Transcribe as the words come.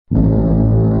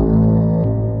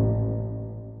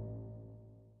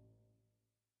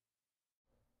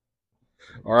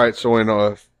All right, so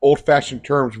in old-fashioned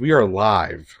terms, we are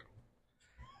live.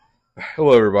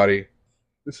 Hello, everybody.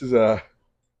 This is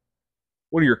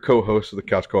one of your co-hosts of the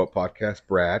Couch Co-op podcast,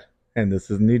 Brad. And this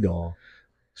is Nidal.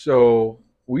 So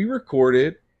we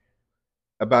recorded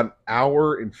about an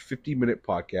hour and 50-minute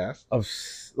podcast. Of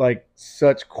like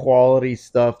such quality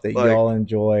stuff that Like- y'all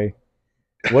enjoy.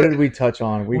 What did we touch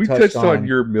on? We touched on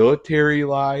your military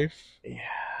life.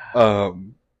 Yeah.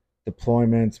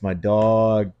 Deployments, my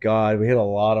dog. God, we hit a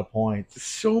lot of points.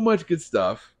 So much good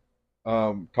stuff.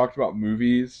 Talked about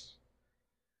movies.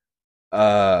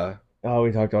 Oh,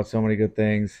 we talked about so many good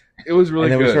things. It was really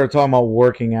and then good. we started talking about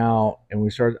working out,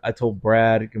 and I told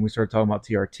Brad, and we started talking about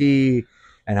TRT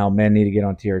and how men need to get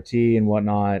on TRT and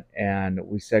whatnot, and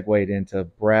we segued into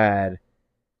Brad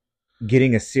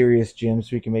getting a serious gym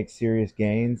so we can make serious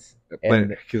gains.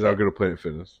 Because I'll go to Planet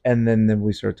Fitness. And then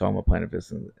we started talking about Planet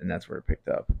Fitness, and that's where it picked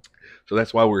up. So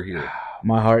that's why we're here.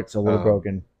 My heart's a little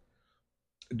broken.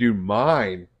 Dude,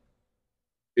 mine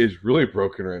is really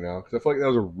broken right now because I feel like that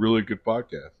was a really good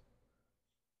podcast.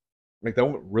 Like, that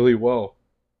went really well.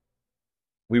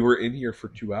 We were in here for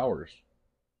 2 hours.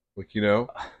 Like, you know?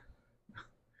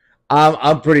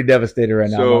 I'm pretty devastated right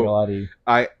now. So, I'm not gonna lie to you.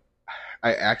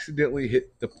 I accidentally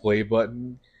hit the play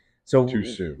button So too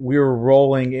soon. We were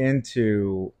rolling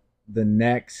into the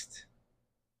next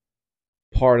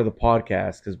part of the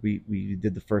podcast because we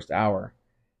did the first hour,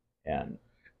 and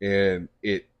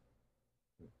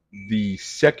the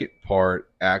second part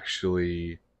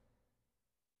actually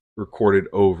recorded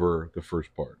over the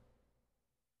first part.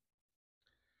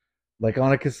 like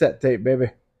on a cassette tape, baby.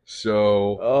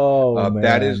 So man.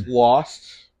 that is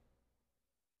lost.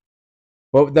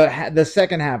 But the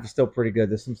second half is still pretty good.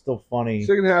 There's some still funny.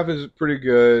 Second half is pretty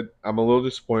good. I'm a little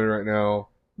disappointed right now.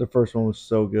 The first one was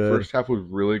so good. First half was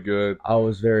really good. I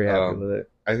was very happy with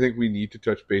it. I think we need to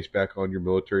touch base back on your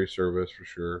military service for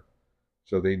sure,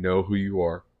 so they know who you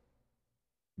are,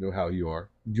 know how you are.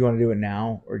 Do you want to do it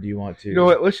now, or do you want to? You know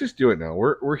what? Let's just do it now.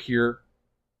 We're here.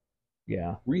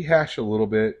 Yeah. Rehash a little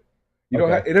bit.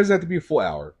 Okay. It doesn't have to be a full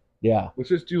hour. Yeah. Let's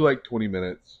just do like 20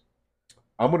 minutes.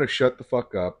 I'm gonna shut the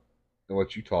fuck up and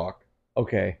let you talk.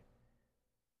 Okay.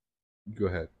 Go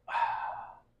ahead.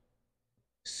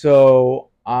 So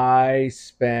I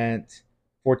spent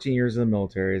 14 years in the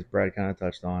military, as Brad kind of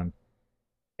touched on,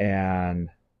 and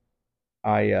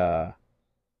I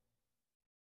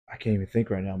can't even think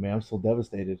right now, man. I'm still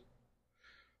devastated.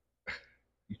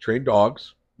 You train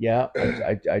dogs. Yeah,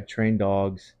 I train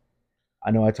dogs. I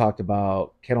know I talked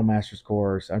about Kennel Masters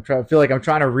course. I feel like I'm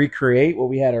trying to recreate what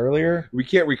we had earlier. We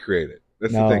can't recreate it.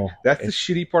 That's No, the thing. That's the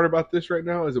shitty part about this right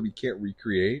now is that we can't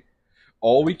recreate.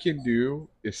 All we can do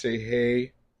is say,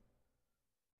 "Hey,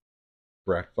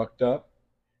 Brad fucked up."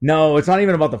 No, it's not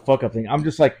even about the fuck up thing. I'm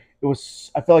just like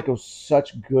I felt like it was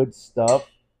such good stuff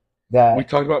that We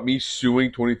talked about me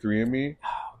suing 23andMe.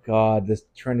 oh God, the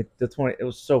 20 it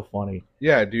was so funny.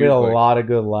 Yeah, dude. We had a like- lot of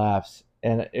good laughs,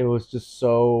 and it was just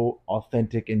so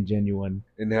authentic and genuine.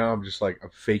 And now I'm just like, I'm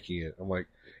faking it. I'm like,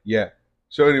 yeah.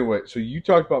 So anyway, so you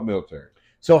talked about military.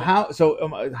 So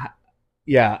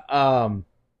yeah, I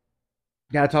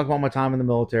talked about my time in the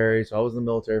military. So I was in the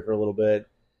military for a little bit,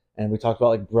 and we talked about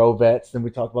like bro vets. Then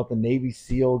we talked about the Navy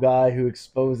SEAL guy who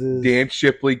exposes Dan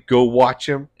Shipley, go watch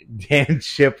him. Dan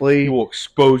Shipley. He will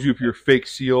expose you if you're a fake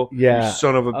SEAL. Yeah, You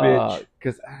son of a bitch.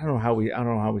 Because I don't know how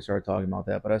we started talking about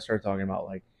that, but I started talking about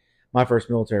like my first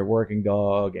military working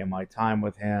dog and my time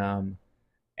with him,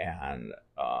 and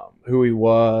who he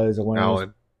was, and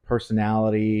Alan.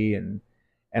 personality, and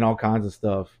all kinds of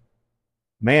stuff.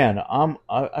 Man,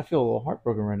 I feel a little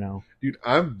heartbroken right now. Dude,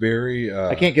 I'm very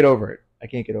I can't get over it.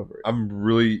 I'm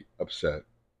really upset.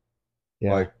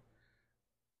 Yeah. Like,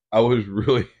 I was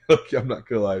really like, I'm not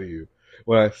gonna lie to you.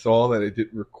 When I saw that it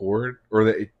didn't record, or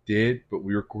that it did, but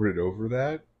we recorded over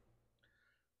that,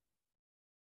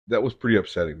 that was pretty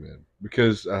upsetting, man.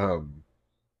 Because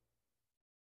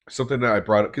something that I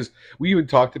brought up, because we even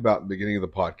talked about in the beginning of the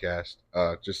podcast,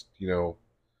 just, you know,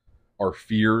 our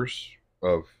fears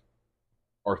of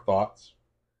our thoughts,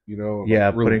 you know, Yeah,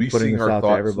 like putting releasing this our out to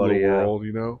thoughts everybody, to the yeah. world,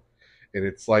 you know. And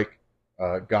it's like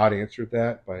God answered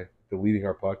that by deleting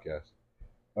our podcast.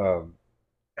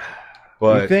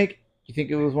 But you think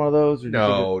it was one of those? Or do you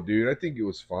think no, dude, I think it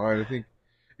was fine. I think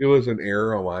it was an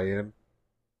error on my end.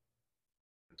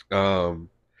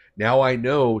 Now I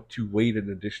know to wait an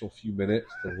additional few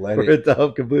minutes to let for it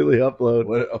to completely upload?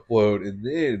 let it upload and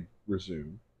then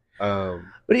resume.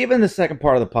 But even the second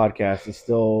part of the podcast is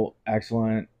still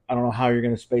excellent. I don't know how you're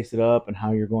going to space it up and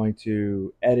how you're going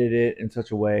to edit it in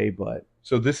such a way, but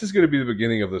So this is going to be the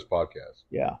beginning of this podcast.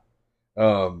 yeah.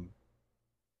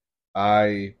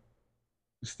 I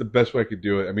It's the best way I could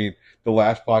do it. I mean, the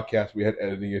last podcast we had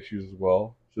editing issues as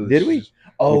well. So Did we?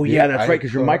 Oh, did. yeah, that's I right,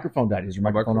 because your thought- microphone died. Is your My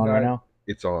microphone on microphone right died. now?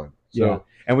 It's on. Yeah. So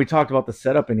And we talked about the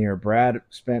setup in here. Brad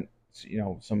spent,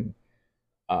 some,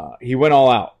 he went all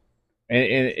out in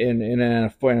an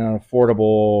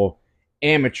affordable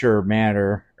amateur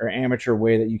manner or amateur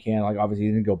way that you can. Like, obviously,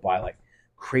 you didn't go buy like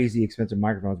crazy expensive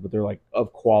microphones, but they're like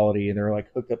of quality and they're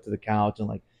like hooked up to the couch. And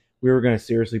like, we were going to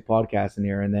seriously podcast in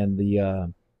here. And then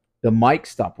the mic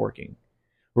stopped working.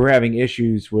 We were having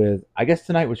issues with, I guess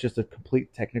tonight was just a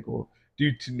complete technical.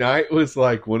 dude, tonight was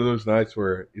like one of those nights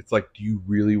where it's like, do you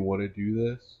really want to do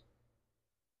this?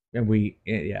 And we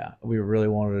really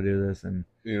wanted to do this. And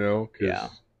You know, 'cause Yeah.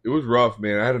 it was rough,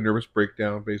 man. I had a nervous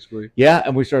breakdown basically. yeah,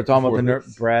 and we started talking about Before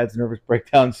this. Brad's nervous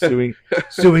breakdown suing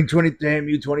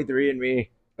 23andMe and me.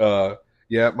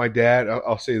 Yeah, my dad.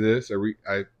 I'll say this.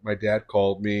 My dad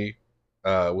called me.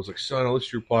 Was like, son, I listened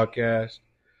to your podcast.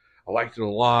 I liked it a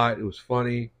lot. It was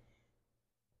funny,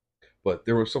 but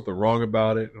there was something wrong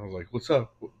about it. And I was like, what's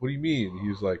up? What do you mean? He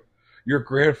was like, your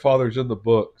grandfather's in the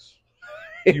books.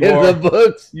 In the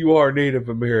books. You are Native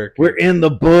American. We're in the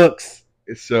books.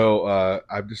 So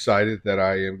I've decided that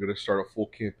I am going to start a full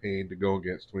campaign to go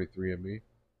against 23andMe.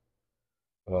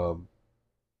 I'm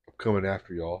coming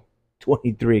after y'all.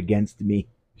 23 against me.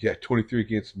 Yeah, 23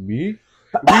 against me.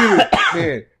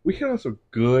 Man, we hit on some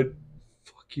good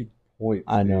fucking points.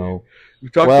 I dude. know. We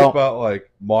talked Well- about like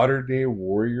modern day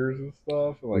warriors and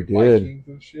stuff, and like We did. Vikings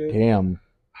and shit. Damn.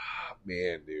 Ah,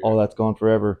 man, dude. All that's gone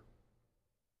forever.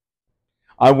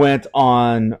 I went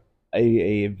on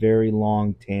a very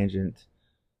long tangent.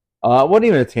 It wasn't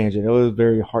even a tangent. It was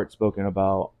very heart-spoken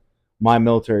about my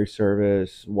military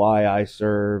service, why I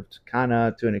served, kind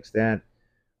of to an extent.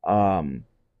 And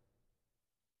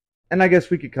I guess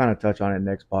we could kind of touch on it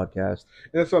next podcast.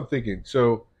 And that's what I'm thinking.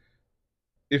 So,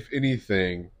 if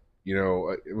anything,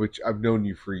 which I've known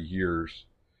you for years,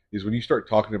 is when you start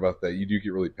talking about that, you do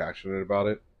get really passionate about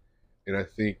it. And I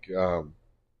think,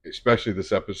 especially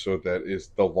this episode that is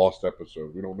the lost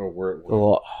episode. We don't know where it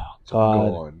went. It's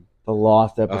gone. The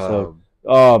lost episode. Um,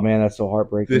 Oh man, that's so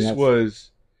heartbreaking. this That's-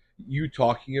 was you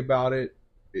talking about it.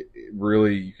 It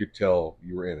really, you could tell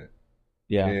you were in it.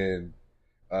 yeah. And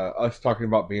us talking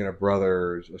about Band of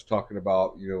Brothers, us talking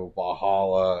about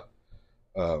Valhalla.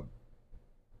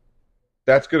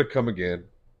 That's gonna come again,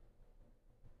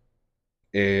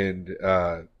 and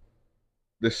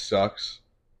this sucks.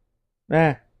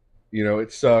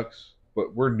 It sucks,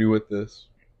 but we're new at this.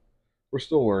 We're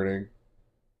still learning.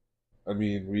 I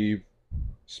mean, we've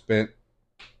spent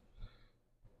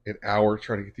an hour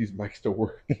trying to get these mics to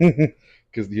work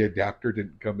because the adapter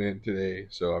didn't come in today.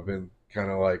 So I've been kind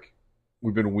of like,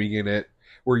 we've been winging it.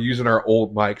 We're using our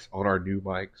old mics on our new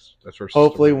mics. That's our system.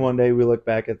 Hopefully one day we look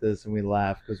back at this and we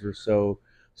laugh because we're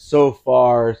so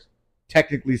far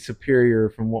technically superior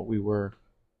from what we were.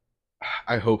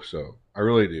 I hope so. I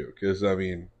really do. Because, I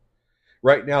mean,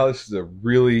 right now this is a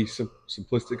really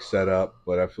simplistic setup,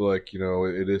 but I feel like,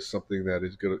 it is something that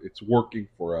is good. It's working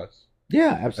for us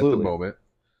Yeah, at absolutely. the moment.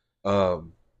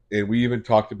 And we even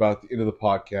talked about at the end of the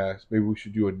podcast, maybe we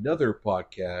should do another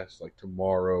podcast like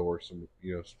tomorrow or some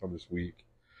from this week,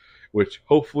 which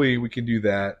hopefully we can do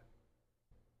that.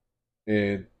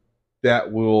 And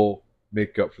that will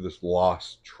make up for this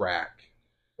lost track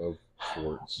of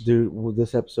sorts. Dude,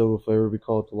 this episode will forever be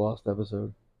called the lost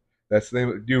episode. That's the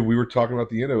name. Dude, we were talking about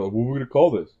the end of it. What were we going to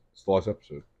call this? It's the last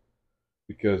episode.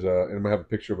 Because, and I'm going to have a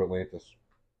picture of Atlantis.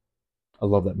 I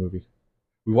love that movie.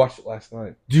 We watched it last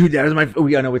night. Dude, that is my. Oh,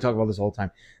 yeah, I know we talk about this all the time.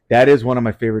 That is one of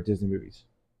my favorite Disney movies.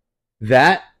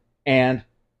 That and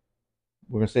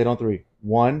we're gonna say it on 3.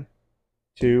 1,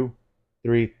 2,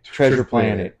 3. Treasure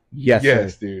Planet. Yes,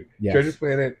 Yes, sir. dude. Yes. Treasure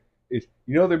Planet is.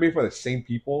 They're made by the same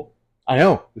people. I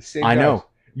know. The same. I guys. know.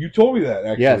 You told me that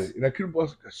actually, Yes. and I couldn't.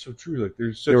 That's so true. Like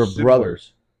they're such They were similar.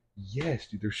 brothers, Yes,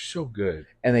 dude. They're so good.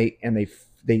 and they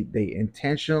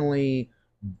intentionally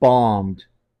bombed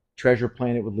Treasure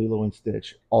Planet with Lilo and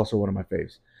Stitch. Also one of my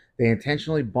faves. They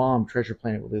intentionally bombed Treasure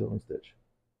Planet with Lilo and Stitch,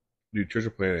 Dude, Treasure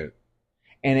Planet.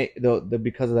 and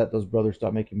because of that, those brothers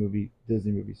stopped making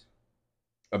Disney movies.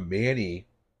 Manny,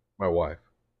 my wife,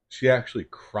 she actually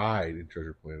cried in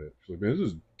Treasure Planet. She's like, "Man, this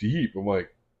is deep." I'm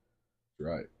like,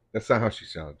 "Right." That's not how she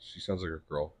sounds. She sounds like a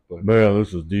girl, but Man,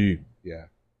 this is deep. yeah,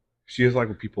 she is like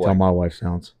when people That's how like. my wife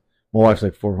sounds. My wife's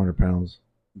like 400 pounds.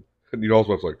 Nidal's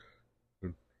wife's like,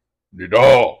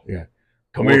 "Nidal,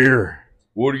 Come What? here.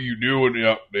 what are you doing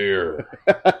up there?"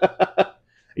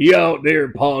 You out there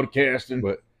podcasting?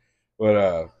 But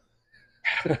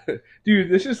dude,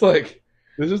 this is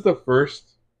the first.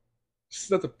 This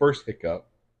is not the first hiccup.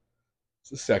 It's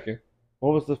the second.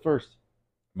 What was the first?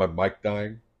 my mic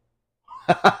dying.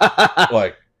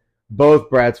 Like both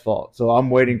Brad's fault. So I'm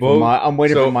waiting for both. my. I'm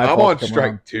waiting so for my I'm fault on to come strike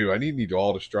around. too. I need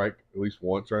all to strike at least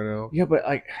once right now. Yeah, but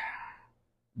like,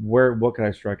 where? What could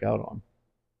I strike out on?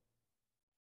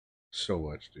 So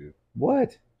much, dude.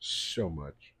 What? So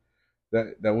much.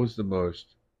 That was the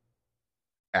most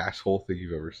asshole thing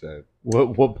you've ever said.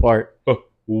 What part? Oh,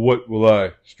 what will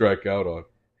I strike out on?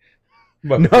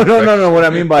 No. What I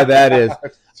mean by that is,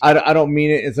 I don't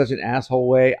mean it in such an asshole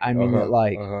way. I mean Uh-huh, that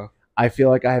like, I feel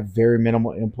like I have very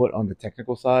minimal input on the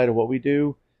technical side of what we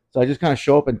do. So I just kind of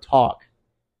show up and talk.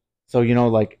 So,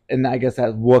 like, and I guess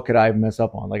that what could I mess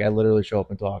up on? Like, I literally show up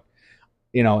and talk,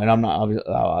 and I'm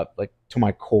not like to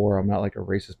my core, I'm not like a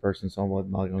racist person. So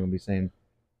I'm not going to be saying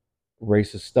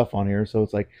racist stuff on here. So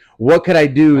it's like, what could I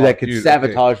do that could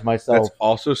sabotage myself? That's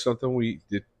also something we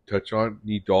did touch on.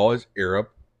 Nidal is Arab.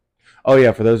 Oh,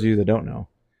 yeah. For those of you that don't know.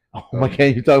 Oh my God,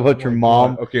 you talk about your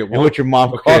mom. God. Okay, and what your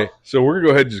mom Okay, called. so we're gonna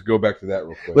go ahead and just go back to that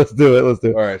real quick. Let's do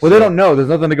it. All right. Well, they don't know. There's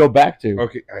nothing to go back to.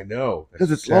 Okay, I know.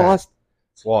 Because it's sad. lost.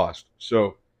 It's lost.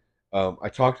 So, I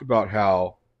talked about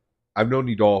how I've known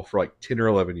Nidal for like 10 or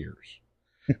 11 years.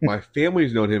 My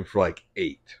family's known him for like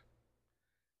 8.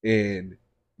 And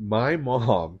my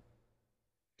mom,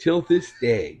 till this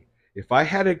day, if I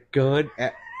had a gun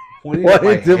pointed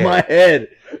at my head,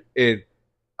 and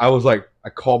I was like, I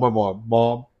called my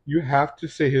mom, you have to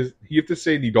say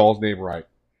Nidal's name right.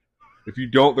 If you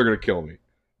don't, they're gonna kill me.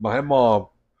 My mom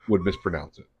would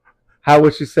mispronounce it. How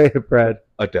would she say it, Brad?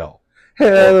 Adele.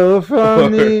 Hello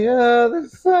from the other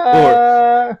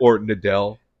side. Or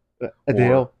Nadell.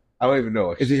 Adele. I don't even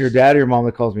know. Is it your dad or your mom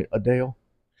that calls me Adele?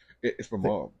 It's my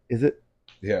mom. Is it?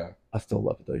 Yeah. I still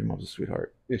love it though. Your mom's a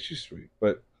sweetheart. Yeah, she's sweet,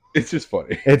 but it's just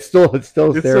funny. It's still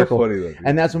hysterical. It's so funny though. Dude.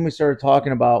 And that's when we started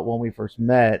talking about when we first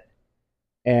met.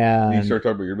 And you started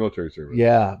talking about your military service.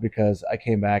 Yeah, because I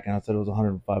came back and I said it was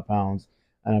 105 pounds.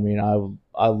 And I mean,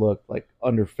 I looked like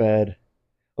underfed. I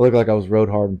looked like I was rode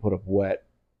hard and put up wet.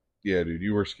 Yeah, dude,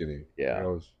 you were skinny.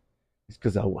 Yeah, it's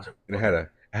because I wasn't. And I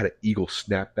had an eagle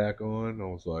snapback on. I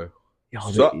was like,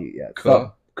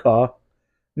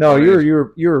 No,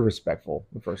 you're respectful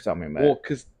the first time we met. Well,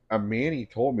 because a Manny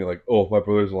told me like, oh, if my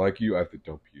brother doesn't like you, I have to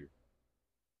dump you.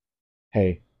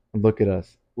 Hey, look at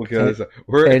us. Look at us.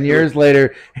 10 years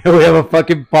later, we have a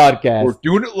fucking podcast. We're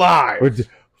doing it live. We're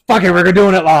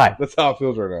doing it live. That's how it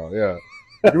feels right now. Yeah,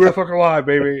 we're doing it fucking live,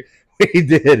 baby. We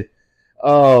did.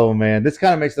 Oh man, this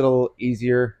kind of makes it a little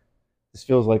easier. This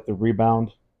feels like the rebound.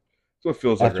 That's what it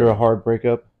feels after a hard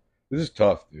breakup. This is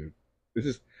tough, dude. This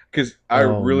is because I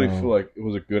really feel like it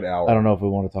was a good hour. I don't know if we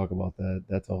want to talk about that.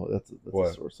 That's all. That's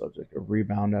a sore subject. A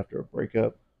rebound after a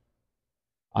breakup.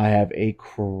 I have a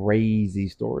crazy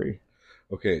story.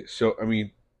 Okay, so I mean,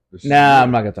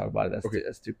 I'm not gonna talk about it.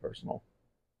 That's too personal.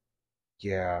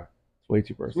 Yeah, it's way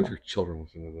too personal. What if your children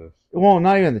listen to this? Well,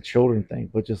 not even the children thing,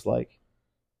 but just like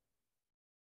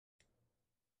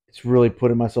it's really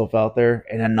putting myself out there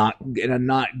in a not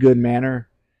good manner,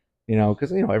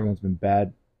 because everyone's been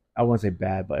bad. I wouldn't say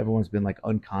bad, but everyone's been like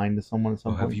unkind to someone at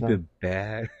some point. Have you been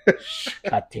bad?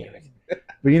 God damn it!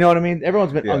 But you know what I mean.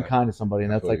 Everyone's been unkind to somebody,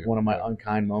 and that's like one of my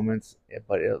unkind moments.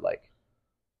 But it like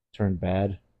turned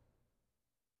bad.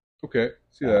 Okay,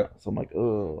 see that. So I'm like,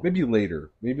 ugh. Maybe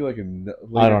later. Maybe like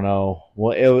I don't know.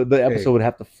 Well, the episode would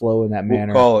have to flow in that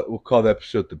manner. We'll call the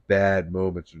episode "The Bad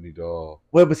Moments of Nidal."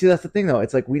 Well, but see, that's the thing though.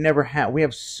 It's like we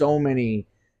have so many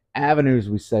avenues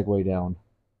we segue down.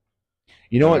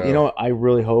 You know what? You know what? I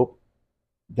really hope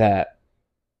that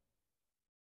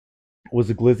was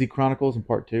the Glizzy Chronicles in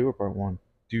part 2 or part 1.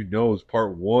 Dude, no, it's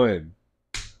part 1.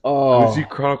 Oh, Glizzy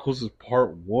Chronicles is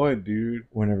part 1, dude.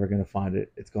 We're never gonna find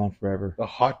it. It's gone forever. The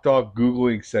hot dog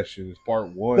googling session is part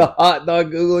 1. The hot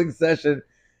dog googling session.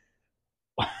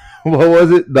 What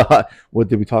was it? What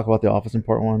did we talk about? The Office in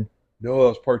part 1? No, that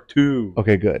was part 2.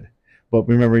 Okay, good. But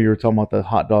remember, you were talking about the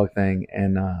hot dog thing,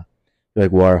 and you're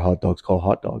like, why are hot dogs called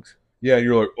hot dogs? Yeah,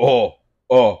 you're like, oh,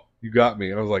 you got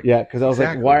me. And I was like, yeah, because I was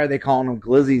like, why are they calling them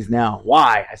glizzies now?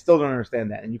 Why? I still don't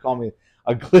understand that. And you call me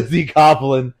a glizzy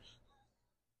goblin.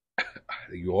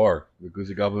 You are the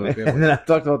glizzy goblin of the family. And then I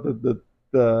talked about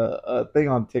the thing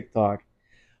on TikTok,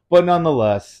 but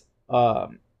nonetheless,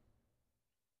 I'm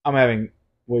having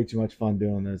way too much fun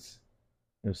doing this.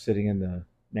 Sitting in the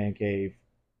man cave,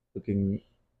 looking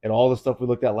at all the stuff we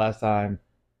looked at last time,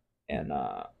 and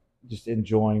just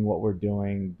enjoying what we're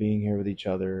doing, being here with each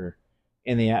other,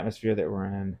 in the atmosphere that we're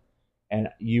in. And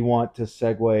you want to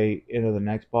segue into the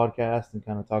next podcast and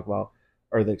kind of talk about,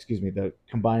 the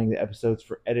combining the episodes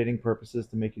for editing purposes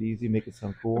to make it easy, make it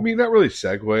sound cool. I mean, not really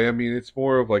segue. I mean, it's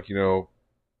more of like,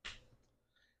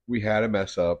 we had a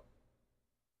mess up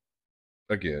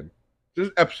again. This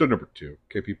is episode number 2.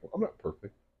 Okay, people, I'm not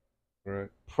perfect. All right,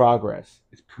 Progress,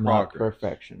 it's not progress.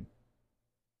 perfection.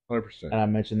 100%. And I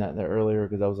mentioned that there earlier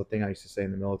because that was a thing I used to say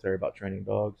in the military about training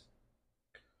dogs.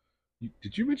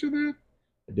 Did you mention that?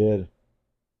 I did.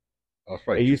 Oh, it's It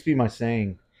probably used to be my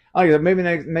saying. Oh, yeah, maybe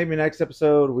next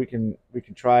episode we can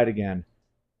try it again,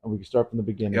 and we can start from the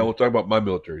beginning. yeah. We'll talk about my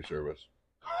military service.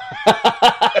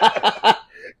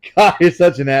 God, you're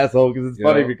such an asshole because it's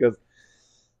funny because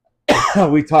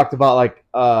we talked about like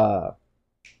Dan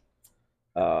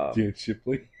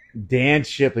Shipley. Dan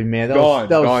Shipley, man. That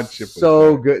Don was Shipley.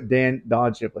 so good.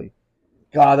 Don Shipley.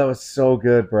 God, that was so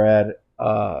good, Brad.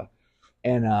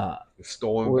 And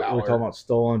Stolen we're valor. talking about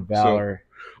stolen valor.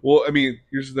 Well, I mean,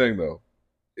 here's the thing, though.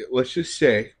 Let's just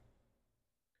say,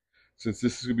 since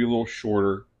this is going to be a little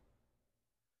shorter,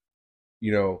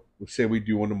 let's say we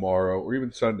do one tomorrow or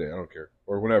even Sunday. I don't care.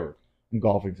 Or whenever. I'm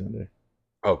golfing Sunday.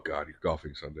 Oh, God, you're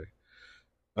golfing Sunday.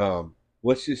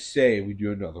 Let's just say we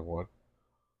do another one.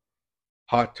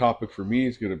 Hot topic for me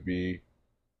is going to be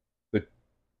the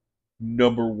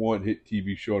 #1 hit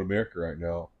TV show in America right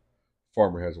now,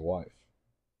 Farmer Has a Wife.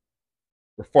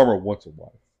 Or Farmer Wants a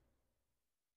Wife.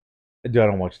 Dude, I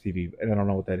don't watch TV, and I don't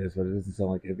know what that is, but it doesn't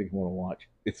sound like anything I want to watch.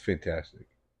 It's fantastic.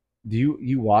 Do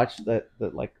you watch that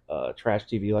like trash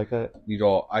TV like that?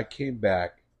 I came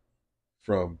back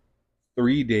from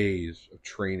 3 days of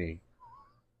training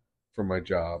for my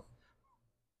job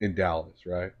in Dallas,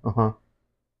 right? Uh-huh.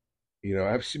 I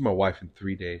haven't seen my wife in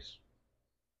 3 days.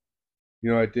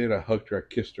 I did. I hugged her. I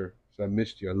kissed her. So I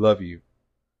missed you. I love you.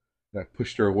 And I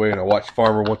pushed her away, and I watched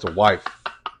Farmer Wants a Wife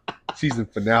season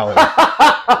finale.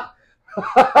 You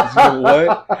know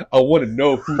what? I want to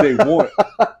know who they want.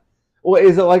 Well,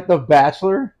 is it like The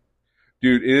Bachelor?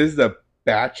 Dude, it is The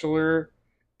Bachelor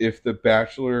if The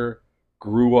Bachelor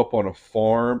grew up on a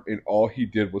farm and all he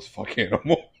did was fuck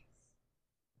animals.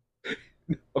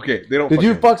 Okay, they don't. Did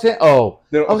you fuck Sam? Oh,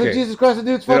 I was like, Jesus Christ, the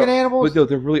dude's fucking animals. But no,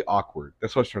 they're really awkward.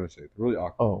 That's what I was trying to say. They're really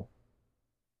awkward. Oh,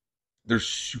 they're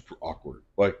super awkward.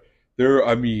 Like they're.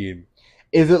 I mean,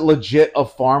 is it legit a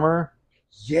farmer?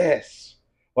 Yes.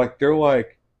 Like they're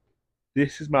like,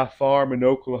 this is my farm in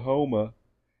Oklahoma,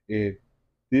 and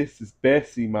this is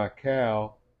Bessie, my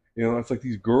cow. It's like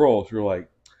these girls who are like,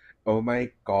 oh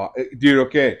my God, dude.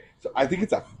 Okay, so I think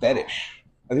it's a fetish.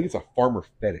 I think it's a farmer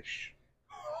fetish.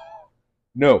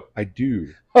 No, I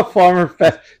do. A farmer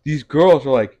fetish. These girls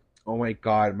are like, oh my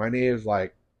God, my name is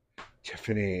like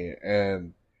Tiffany,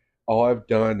 and all I've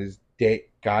done is date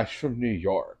guys from New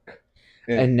York.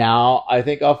 And now I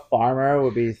think a farmer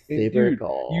would be super dude,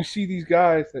 cool. You see these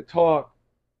guys that talk.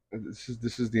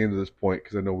 This is the end of this point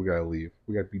because I know we gotta leave.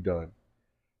 We gotta be done.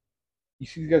 You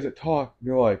see these guys that talk, and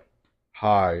they're like,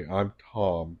 "Hi, I'm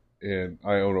Tom, and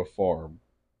I own a farm."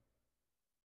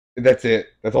 And that's it.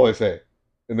 That's all they say.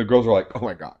 And the girls are like, "Oh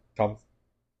my God, Tom's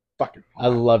fucking hot. I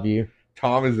love you.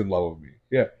 Tom is in love with me."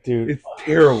 Yeah, dude, it's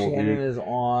terrible. Shannon dude. is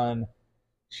on.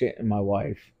 My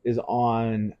wife is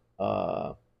on.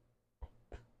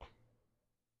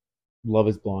 Love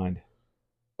is Blind.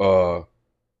 Are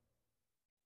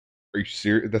you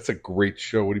serious? That's a great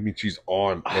show. What do you mean she's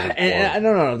on? And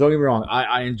no, don't get me wrong.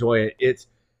 I enjoy it.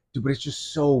 But it's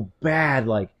just so bad.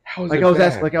 Like how is like it I was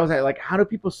bad? asking, like how do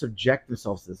people subject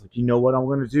themselves to this? Like, you know what I'm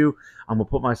going to do? I'm going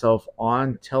to put myself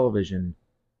on television,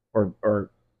 or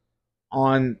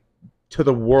on to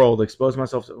the world, expose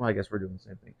myself to. Well, I guess we're doing the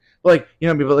same thing. But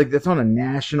but like that's on a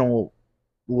national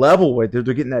level where they're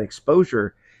getting that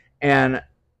exposure, and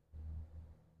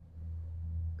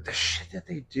the shit that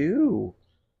they do.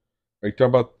 Are you talking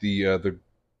about the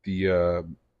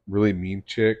really mean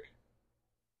chick?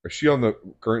 Is she on the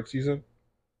current season?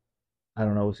 I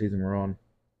don't know what season we're on.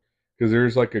 Because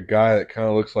there's like a guy that kind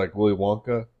of looks like Willy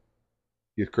Wonka.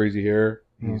 He has crazy hair.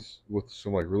 He's with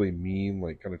some like really mean,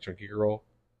 like kind of chunky girl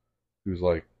who's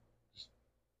like just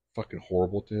fucking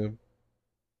horrible to him.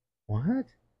 What?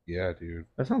 Yeah, dude.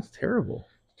 That sounds terrible.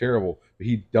 It's terrible. But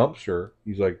he dumps her.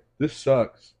 He's like, this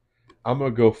sucks. I'm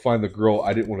gonna go find the girl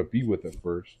I didn't want to be with at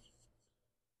first.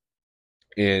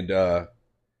 And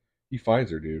he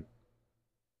finds her, dude.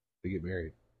 They get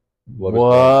married.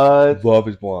 Love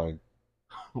is blind.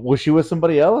 Was she with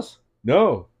somebody else?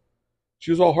 No.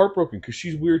 She was all heartbroken because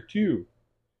she's weird too.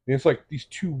 And it's like these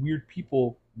two weird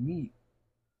people meet.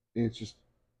 And it's just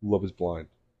Love is Blind.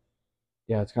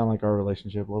 Yeah, it's kind of like our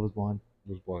relationship. Love is Blind.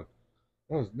 Love is Blind.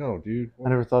 No, dude. I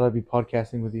never thought I'd be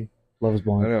podcasting with you. Love is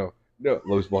Blind. I know. No,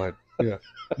 Love is Blind. Yeah.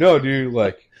 No, dude,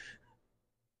 like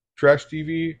trash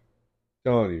TV,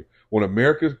 telling you. When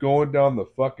America's going down the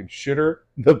fucking shitter,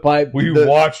 The pipe. we the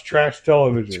watch trash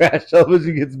television. trash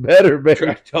television gets better, baby.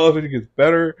 Trash television gets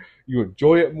better. You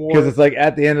enjoy it more. Because it's like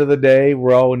at the end of the day,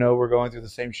 we all know we're going through the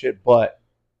same shit, but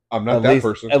I'm not that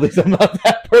person. At least I'm not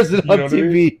that person You on know what I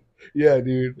TV. mean? Yeah,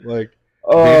 dude. Like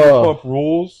Oh Vanderpump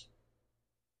Rules.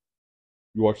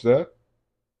 You watch that?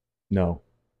 no,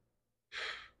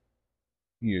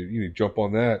 You need to jump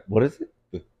on that. what is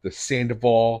it? The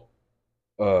Sandoval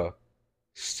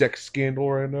sex scandal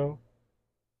right now.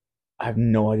 I have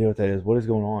no idea what that is. What is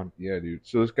going on? Yeah, dude.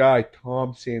 So this guy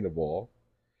Tom Sandoval,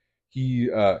 he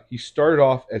started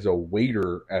off as a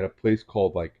waiter at a place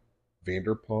called like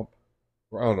Vanderpump,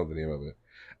 or I don't know the name of it.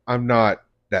 I'm not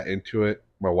that into it.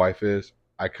 My wife is.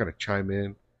 I kind of chime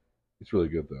in. It's really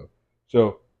good though.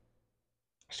 So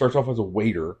starts off as a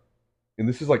waiter, and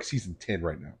this is like season 10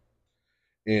 right now.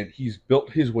 And he's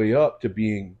built his way up to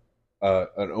being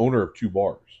an owner of 2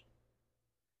 bars.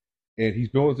 And he's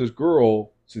been with this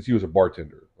girl since he was a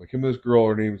bartender. Like him and this girl,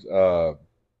 her name's not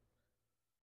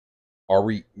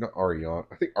Ariana.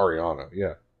 I think Ariana.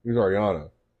 Yeah, it was Ariana.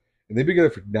 And they've been together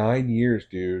for 9 years,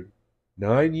 dude.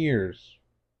 9 years.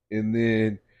 And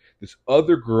then this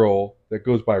other girl that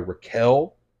goes by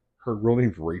Raquel, her real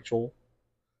name's Rachel.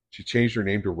 She changed her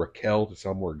name to Raquel to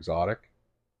sound more exotic.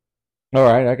 All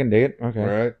right, I can dig it. Okay.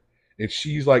 Right? And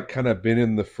she's like kind of been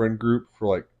in the friend group for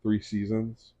like 3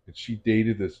 seasons. And she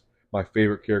dated this, my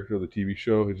favorite character of the TV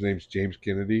show. His name's James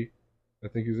Kennedy, I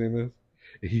think his name is.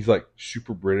 And he's like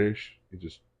super British and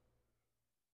just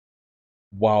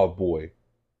wild boy.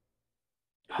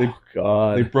 Oh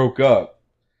God, They broke up.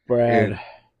 Brad. And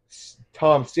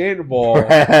Tom Sandoval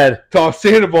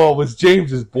was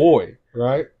James's boy,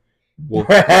 right? Well,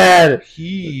 Brad.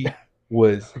 he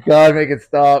was God, make it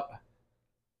stop.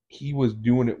 he was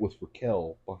doing it with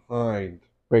Raquel behind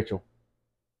Rachel.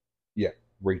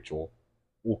 Rachel.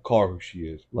 We'll call her who she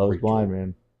is. Love's Rachel. blind,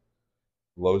 man.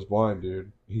 Love's blind,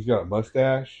 dude. He's got a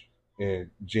mustache, and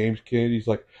James Kennedy's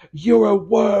like, "You're a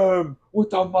worm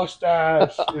with a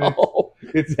mustache."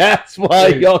 And That's why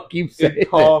and- y'all keep saying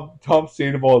and Tom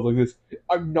Sandoval is like this.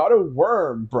 I'm not a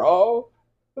worm, bro.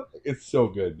 It's so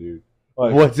good, dude. it.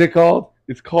 Like, What's it called?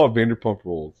 It's called Vanderpump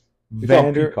Rules. It's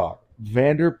on Peacock.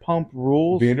 Vanderpump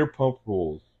Rules. Vanderpump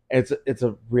Rules. It's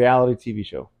a reality TV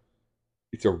show.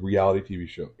 It's a reality TV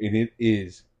show, and it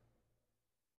is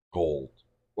gold.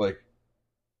 Like,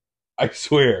 I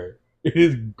swear, it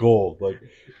is gold. Like,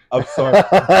 I'm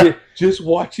sorry, just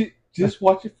watch it. Just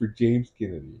watch it for James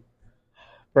Kennedy.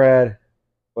 Brad.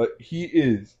 But he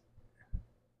is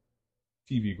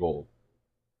TV gold.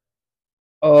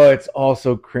 Oh, it's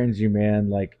also cringy, man.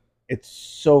 Like, it's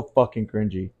so fucking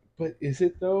cringy. But is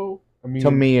it though? I mean,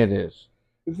 To me, it is.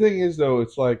 the thing is though,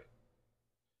 it's like,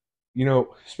 you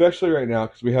know, especially right now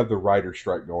because we have the writer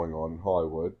strike going on in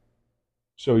Hollywood.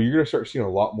 So you're gonna start seeing a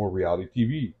lot more reality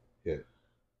TV hit.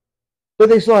 But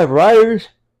they still have writers.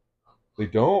 They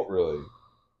don't really.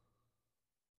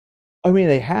 I mean,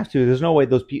 they have to. There's no way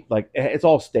those people, like, it's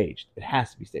all staged. It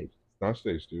has to be staged. It's not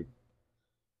staged, dude.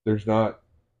 There's not.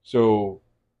 So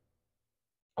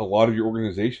a lot of your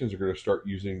organizations are going to start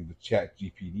using the Chat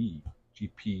GPT,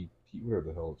 whatever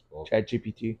the hell it's called.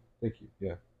 ChatGPT. Thank you.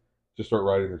 Yeah, to start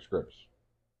writing their scripts,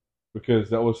 because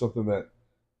that was something that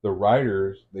the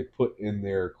writers they put in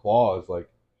their clause, like,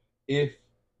 if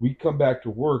we come back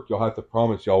to work, y'all have to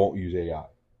promise y'all won't use AI.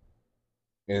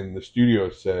 And the studio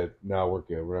said, "No, we're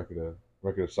good. We're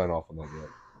not gonna sign off on that yet."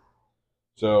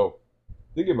 So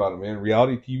think about it, man.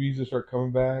 Reality TVs to start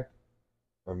coming back.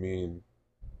 I mean,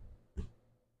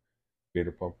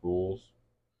 Vanderpump Rules.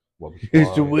 Love is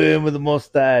Used to Blind. win with a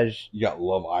mustache. You got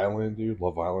Love Island, dude.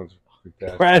 Love Island's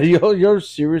fantastic. Brad, you're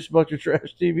serious about your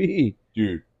trash TV.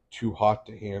 Dude, Too Hot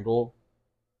to Handle.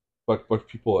 But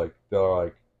people like they're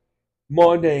like,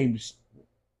 my name's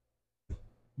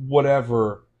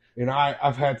whatever, and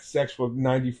I've had sex with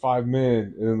 95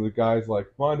 men, and the guy's like,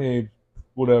 my name's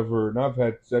whatever, and I've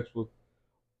had sex with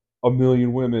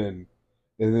 1,000,000 women,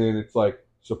 and then it's like,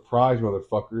 surprise,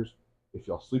 motherfuckers! If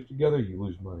y'all sleep together, you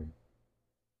lose money.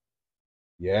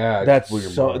 Yeah, That's blew your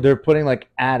so. mind. They're putting like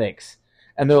addicts,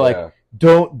 and they're Yeah, like,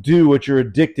 don't do what you're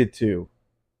addicted to.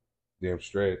 damn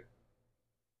straight.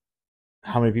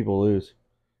 How many people lose?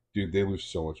 Dude, they lose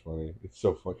so much money. It's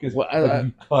so fun. Because Well, if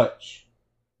you touch,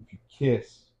 if you kiss,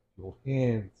 if you hold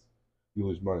hands, you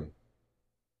lose money.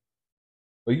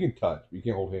 But you can touch, but you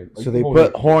can't hold hands. Like, So you they can hold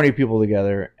put hands. horny people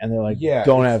together, and they're like, Yeah,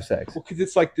 don't it's- have sex. Well, because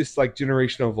it's like this like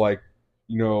generation of like,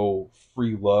 you know,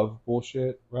 free love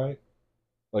bullshit, right?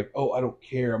 Like, oh, I don't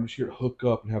care. I'm just here to hook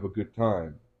up and have a good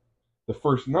time. The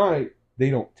first night, they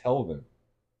don't tell them.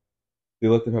 They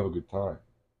let them have a good time.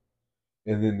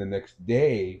 And then the next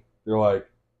day, they're like,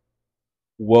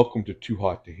 "Welcome to Too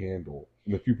Hot to Handle,"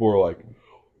 and the people are like,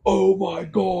 "Oh my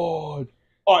god,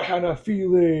 I had a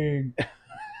feeling."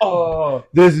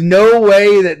 There's no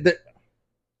way that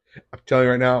I'm telling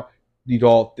you right now,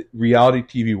 reality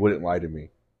TV wouldn't lie to me.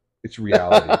 It's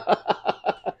reality.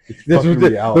 It's this fucking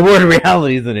was reality. the word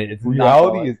reality is in it. It's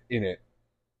Reality is in it.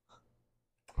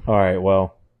 All right,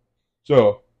 well,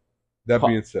 So, that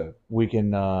being said, we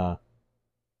can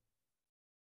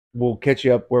we'll catch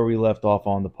you up where we left off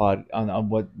on the pod on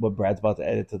what Brad's about to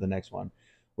edit to the next one.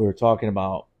 We were talking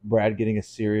about Brad getting a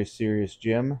serious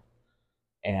gym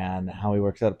and how he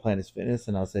works out at Planet Fitness,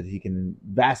 and I said he can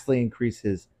vastly increase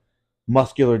his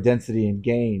muscular density and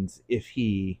gains if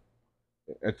he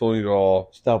I told you it all.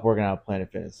 stop working out at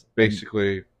Planet Fitness.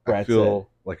 Basically, I feel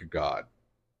like a god.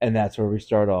 And that's where we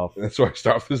start off. And that's where I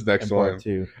start with this next one. Part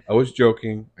 2. I was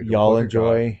joking. Y'all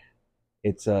enjoy.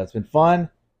 It's been fun.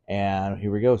 And here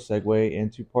we go. Segue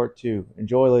into part 2.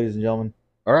 Enjoy, ladies and gentlemen.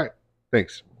 All right.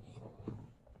 Thanks.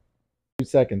 2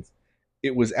 seconds.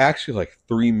 It was actually like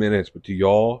 3 minutes, but to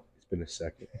y'all, it's been a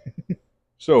second.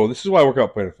 So this is why I work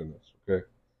out Planet Fitness, okay?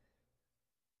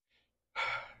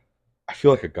 I feel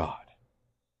like a god.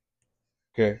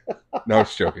 Okay? No, I'm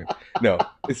just joking. No,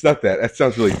 it's not that. That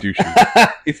sounds really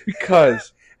douchey. It's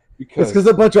because it's because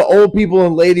a bunch of old people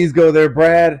and ladies go there,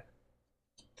 Brad.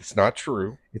 It's not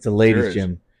true. It's a ladies'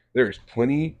 gym. There's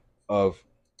plenty of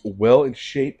well-in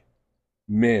shape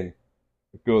men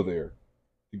that go there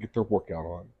to get their workout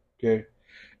on. Okay?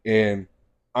 And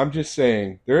I'm just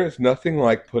saying, there is nothing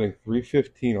like putting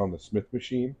 315 on the Smith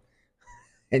machine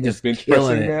and just bench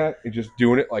killing pressing it. that and just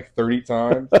doing it like 30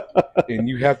 times. And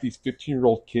you have these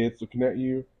 15-year-old kids looking at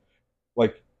you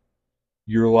like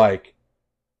you're like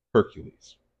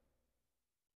Hercules.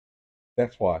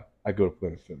 That's why I go to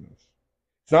Planet Fitness.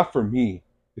 It's not for me.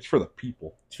 It's for the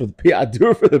people. It's for the I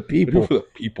do it for the I do people. it for the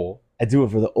people. I do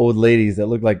it for the old ladies that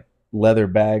look like leather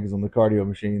bags on the cardio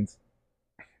machines.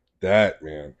 That,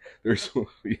 man. There's an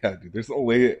old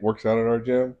lady that works out at our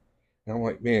gym. And I'm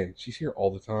like, man, she's here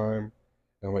all the time.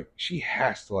 And I'm like, she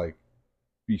has to like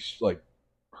be like,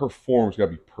 her form's got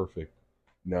to be perfect.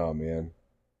 No, man.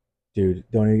 Dude,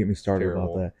 don't even get me started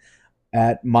about that.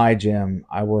 At my gym,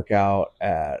 I work out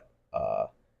at a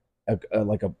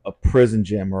prison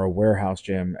gym or a warehouse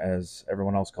gym, as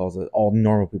everyone else calls it. All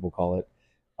normal people call it.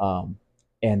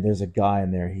 And there's a guy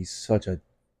in there. He's such a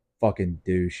fucking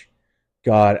douche.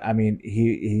 God, I mean,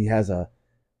 he has a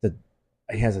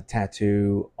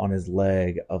tattoo on his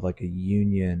leg of like a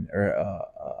Union or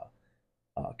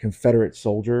a Confederate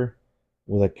soldier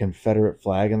with a Confederate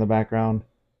flag in the background.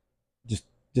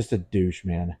 Just a douche,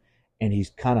 man. And he's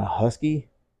kind of husky,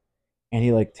 and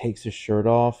he like takes his shirt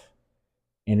off,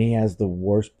 and he has the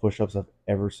worst push-ups I've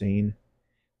ever seen.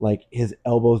 Like his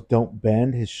elbows don't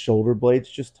bend, his shoulder blades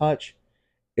just touch.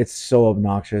 It's so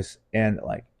obnoxious. And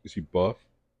like, is he buff?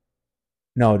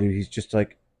 No, dude, he's just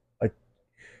like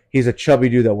he's a chubby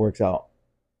dude that works out.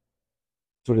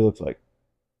 That's what he looks like.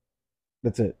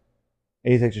 That's it.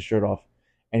 And he takes his shirt off,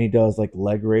 and he does like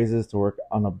leg raises to work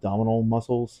on abdominal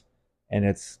muscles, and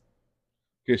it's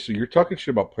okay. So you're talking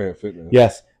shit about Planet Fitness.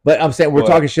 Yes, but I'm saying we're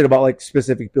talking shit about like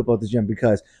specific people at the gym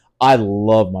because I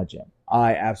love my gym.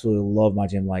 I absolutely love my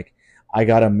gym. Like I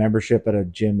got a membership at a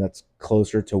gym that's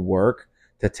closer to work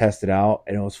to test it out,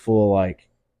 and it was full of like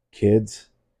kids.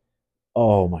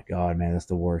 Oh my god, man, that's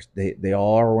the worst. They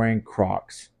all are wearing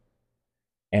Crocs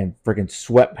and freaking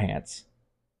sweatpants.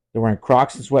 They're wearing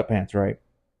Crocs and sweatpants, right?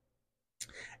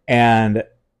 And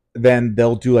then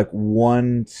they'll do like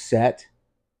one set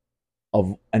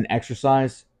of an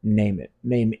exercise. Name it.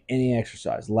 Name any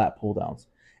exercise. Lat pull downs,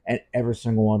 and every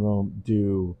single one of them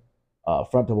do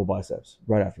front double biceps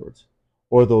right afterwards,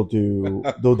 or they'll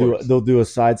do a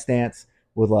side stance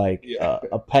with like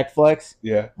a pec flex.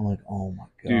 Yeah. I'm like, oh my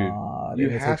god,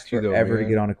 dude, you have to forever to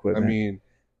get on equipment. I mean,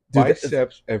 dude,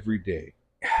 biceps every day.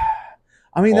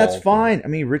 I mean, that's fine. I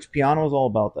mean, Rich Piano is all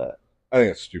about that. I think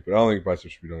that's stupid. I don't think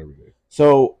biceps should be done every day.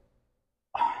 So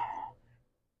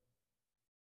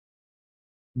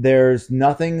there's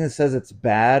nothing that says it's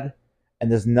bad, and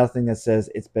there's nothing that says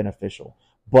it's beneficial.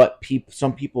 But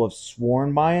some people have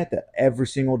sworn by it that every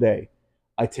single day,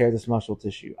 I tear this muscle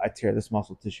tissue. I tear this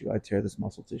muscle tissue. I tear this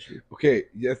muscle tissue. Okay,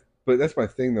 yes, but that's my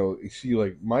thing though. You see,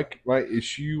 like my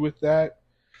issue with that,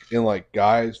 and like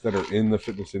guys that are in the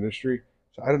fitness industry.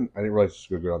 So I didn't realize this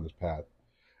was going to go down this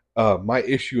path. My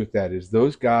issue with that is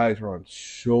those guys are on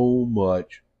so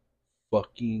much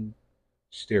fucking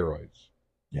steroids.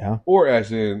 Yeah. Or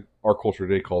as in our culture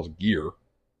today calls gear.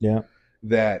 Yeah.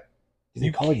 That Do they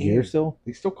You call it can. gear still?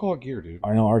 They still call it gear, dude.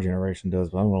 I know our generation does,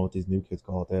 but I don't know what these new kids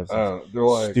call it. They have some They're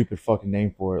like, stupid fucking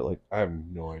name for it. Like, I have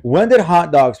no idea. when did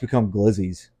hot dogs become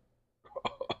glizzies?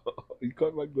 You call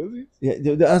it like glizzies?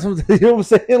 Yeah, that's what, you know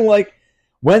what I'm saying. Like,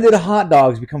 when did hot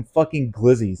dogs become fucking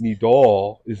glizzies?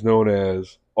 Nidal is known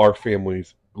as our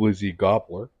family's glizzy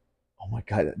gobbler. Oh my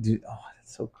god, dude! Oh,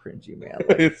 that's so cringy, man.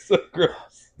 Like, It's so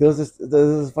gross. there was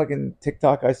this fucking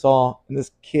TikTok I saw, and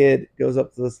this kid goes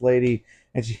up to this lady,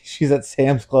 and she's at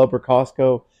Sam's Club or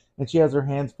Costco, and she has her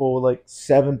hands full with like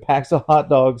 7 packs of hot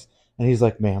dogs, and he's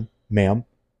like, "Ma'am,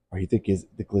 are you the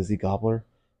glizzy gobbler?"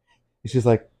 And she's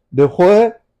like, "The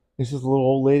what?" And she's a little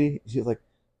old lady. She's like,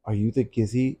 "Are you the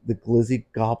glizzy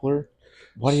gobbler?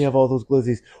 Why do you have all those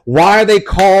glizzies? Why are they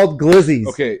called glizzies?"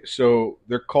 Okay, so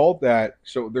they're called that.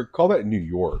 So they're called that in New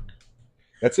York.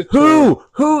 That's a term.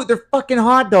 Who? They're fucking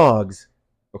hot dogs.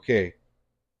 Okay,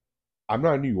 I'm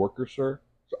not a New Yorker, sir,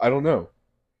 so I don't know.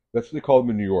 That's what they call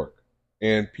them in New York,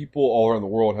 and people all around the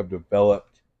world have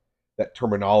developed that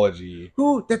terminology.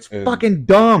 Who? That's And- fucking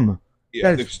dumb. Yeah,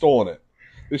 That is- they've stolen it.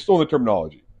 They've stolen the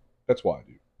terminology. That's why,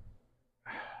 dude.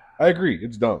 I agree.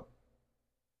 It's dumb.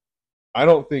 I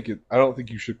don't think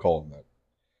you should call them that.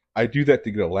 I do that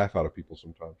to get a laugh out of people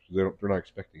sometimes. They're not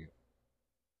expecting it.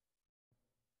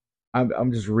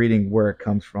 I'm just reading where it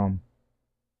comes from,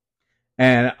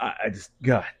 and I just,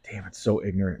 god damn, it's so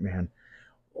ignorant, man.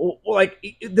 Like,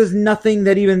 there's nothing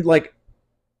that even like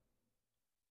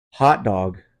hot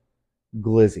dog,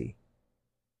 glizzy.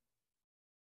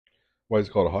 Why is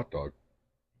it called a hot dog?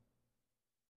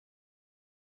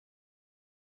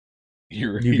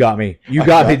 You got me. You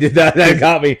got me. Did that? That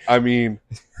got me. I mean,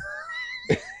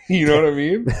 you know what I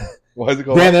mean? Why is it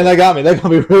called? Damn, that got me. That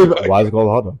got me really bad. Why is it called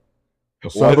a hot dog? Why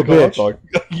Son is of it a called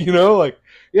bitch. hot dog? You know, like,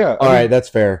 yeah. All right, that's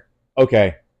fair.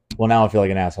 Okay. Well, now I feel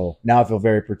like an asshole. Now I feel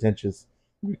very pretentious.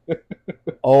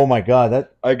 Oh my god,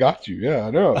 that. I got you. Yeah,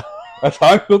 I know. That's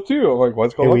how I feel too. I'm like, why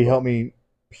is it called? Can hot we dog? help me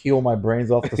peel my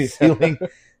brains off the Yeah. ceiling?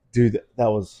 Dude, that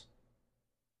was.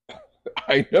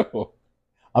 I know.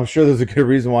 I'm sure there's a good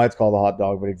reason why it's called a hot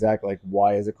dog, but exactly like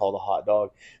why is it called a hot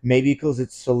dog? Maybe because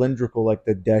it's cylindrical like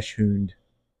the Deshund.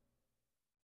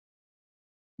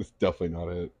 That's definitely not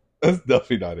it. That's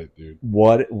definitely not it, dude.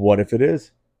 What if it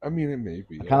is? I mean, it may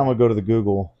be. I kind of want to go to the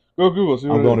Google. Go Google. See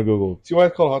what I'm it going to is. Google. See why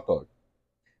it's called a hot dog.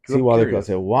 'Cause See I'm why they're curious.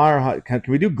 say why are hot? Can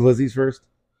we do glizzies first?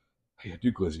 Yeah,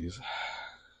 do glizzies.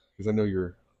 Because I know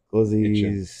you're.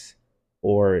 Glizzies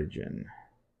origin.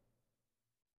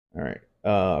 All right.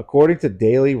 According to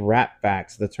Daily Rap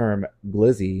Facts, the term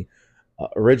glizzy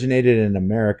originated in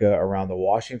America around the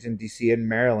Washington, D.C. and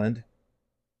Maryland.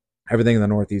 Everything in the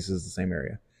Northeast is the same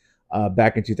area.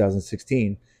 Back in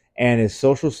 2016, and is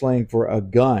social slang for a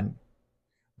gun.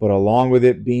 But along with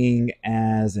it being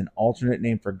as an alternate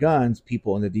name for guns,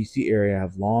 people in the D.C. area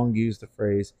have long used the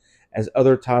phrase as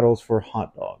other titles for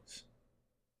hot dogs.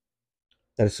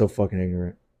 That is so fucking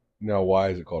ignorant. Now, why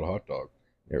is it called a hot dog?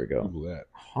 There we go. Google that.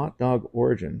 Hot dog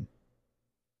origin.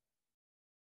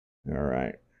 All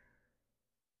right.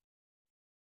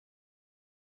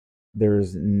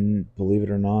 There's, believe it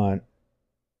or not,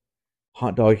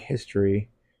 hot dog history.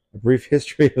 A brief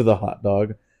history of the hot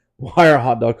dog. Why are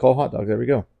hot dogs called hot dogs? There we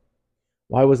go.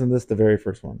 Why wasn't this the very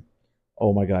first one?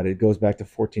 Oh my god, it goes back to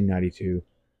 1492.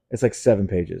 It's like 7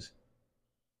 pages.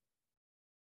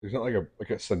 There's not like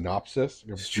a synopsis.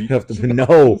 Like a Straight brief up the-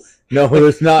 synopsis? No,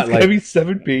 there's not. It's gotta Like, be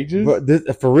 7 pages.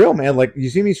 but for real, man. Like, you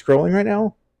see me scrolling right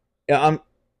now? Yeah,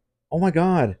 oh my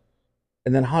god.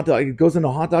 And then hot dog. It goes into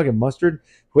hot dog and mustard.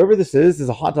 Whoever this is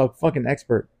a hot dog fucking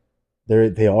expert.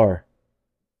 They are.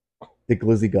 The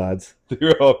glizzy gods.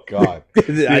 Oh God! I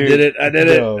did it. I did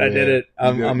No, it. I did man. it.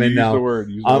 I'm You in use now. the word.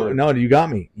 Use the word. No, you got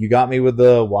me. You got me with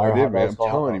the wire I did, hot man. dogs. I'm called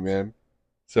hot telling you, dogs. man.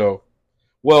 So,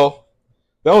 well,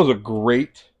 that was a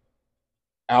great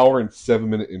hour and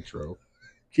 7-minute intro.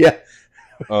 Yeah,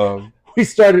 It it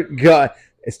started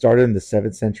in the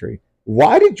 7th century.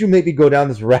 Why did you make me go down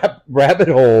this rabbit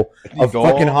hole of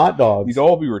fucking hot dogs? He's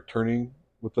all be returning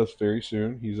with us very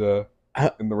soon. He's in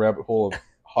the rabbit hole of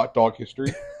hot dog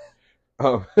history.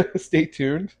 Stay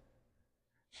tuned.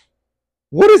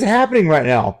 What is happening right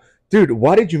now, dude?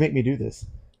 Why did you make me do this?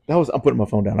 I'm putting my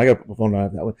phone down. I got to put my phone down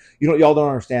after that one. Y'all don't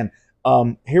understand.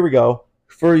 Here we go.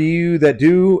 For you that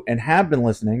do and have been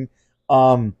listening,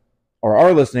 or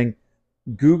are listening,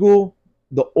 Google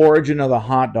the origin of the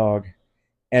hot dog,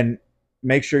 and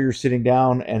make sure you're sitting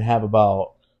down and have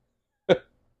about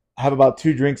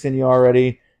 2 drinks in you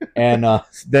already, and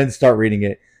then start reading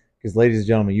it. Because, ladies and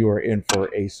gentlemen, you are in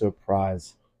for a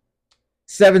surprise.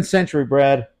 7th century,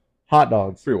 Brad. Hot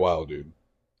dogs. It's pretty wild, dude.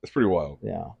 It's pretty wild.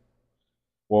 Yeah.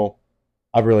 Well,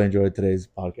 I've really enjoyed today's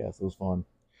podcast. It was fun.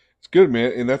 It's good,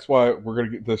 man, and that's why we're gonna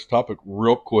get this topic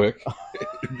real quick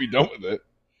and be done with it.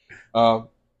 Um,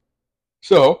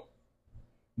 so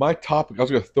my topic, I was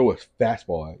gonna throw a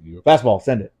fastball at you. Fastball,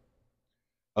 send it.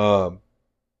 Um,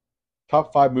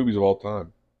 top 5 movies of all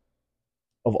time.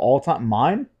 Of all time,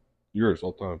 mine. Yours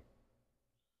all time.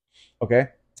 Okay.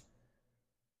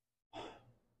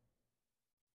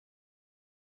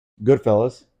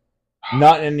 Goodfellas.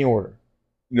 Not in any order.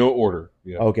 No order.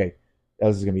 Yeah, Okay.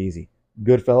 This is gonna be easy.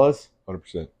 Goodfellas.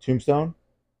 100%. Tombstone.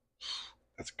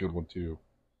 That's a good one too.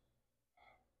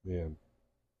 Man,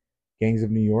 Gangs of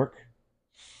New York.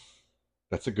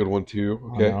 that's a good one too.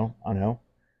 Okay. I know.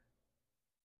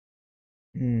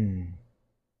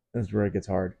 This is where it gets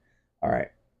hard. All right.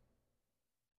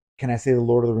 Can I say the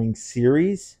Lord of the Rings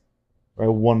series?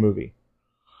 Or one movie?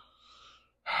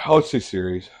 I would say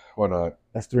series. Why not?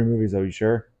 That's 3 movies, though. You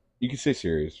sure? You can say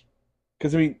series.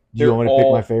 Because, I mean, Do you want me to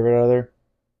pick my favorite out of there?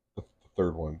 The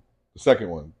third one. The second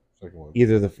one. Second one.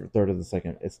 Either the third or the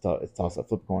second. It's toss up.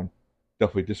 Flip a coin.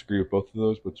 Definitely disagree with both of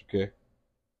those, but it's okay.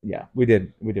 Yeah, we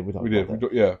did. We talked We did. about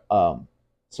that. Yeah.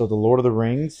 So the Lord of the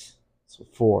Rings. So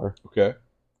 4. Okay.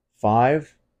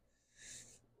 5.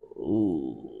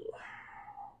 Ooh.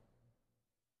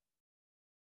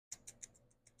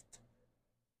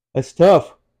 That's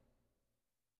tough.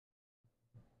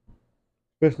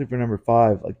 Especially for number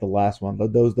 5, like the last one.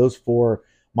 Those 4,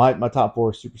 my top 4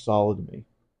 are super solid to me.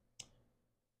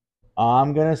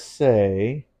 I'm gonna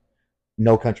say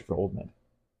No Country for Old Men.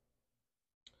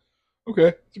 Okay.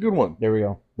 It's a good one. There we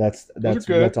go. That's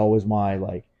good. that's always my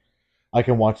like. I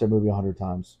can watch that movie 100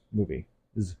 times. Movie.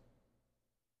 Those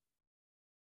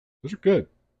are good.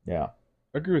 Yeah.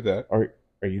 I agree with that. Are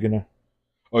you gonna?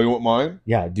 Oh, you want mine?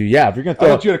 Yeah, dude. Yeah, if you're gonna I throw.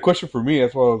 thought you had a question for me.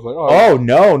 That's why I was like, Oh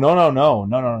no.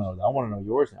 I want to know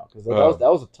yours now because that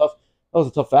was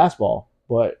a tough fastball.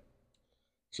 But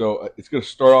So it's going to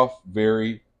start off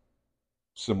very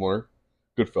similar.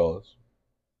 Goodfellas.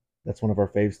 that's one of our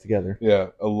faves together. Yeah,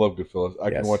 I love Goodfellas. I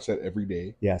Yes. can watch that every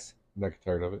day. Yes. I'm not get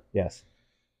tired of it. Yes.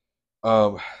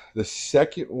 The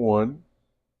second one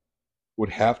would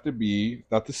have to be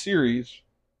not the series,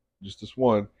 just this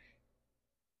one.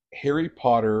 Harry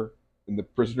Potter and the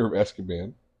Prisoner of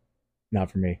Azkaban.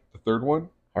 Not for me. The third one,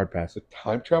 Hard pass. the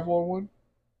time travel one.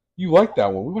 You like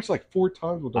that one? We watched like 4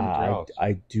 times with them at your house.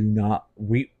 I do not.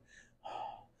 We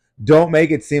don't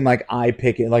make it seem like I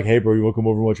pick it. Like, hey, bro, you want to come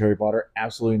over and watch Harry Potter?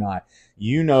 Absolutely not.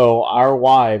 You know, our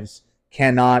wives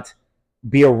cannot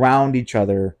be around each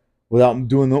other without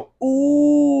doing the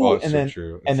ooh, Oh, it's and so then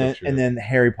true. and It's so then true. and then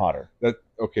Harry Potter. That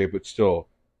okay, but still,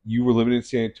 you were living in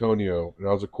San Antonio, and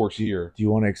I was, of course, here. Do you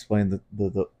want to explain the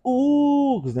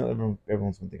ooh? Because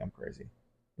everyone's gonna think I'm crazy,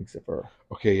 except for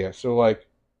Okay, yeah. So like,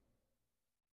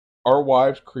 our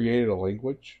wives created a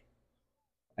language,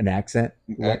 an accent.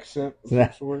 an accent of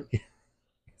It's some sort,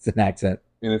 It's an accent.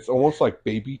 and it's almost like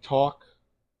baby talk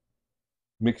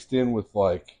mixed in with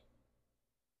like,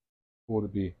 what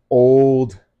would it be?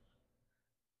 Old.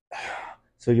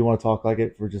 So you want to talk like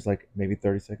it for just like maybe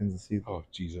 30 seconds and see? Oh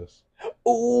Jesus!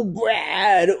 Oh,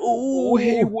 Brad. Oh,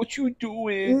 what you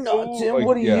doing? nothing. Like,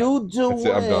 What are yeah, you doing? That's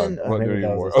it. I'm done. I'm not Maybe doing that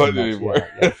anymore. was I'm too not doing much. anymore.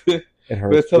 Yeah, yeah. It But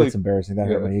hurts. that's how It's embarrassing. That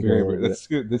hurt my ego. a little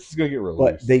bit. This is gonna get released.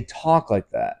 But they talk like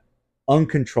that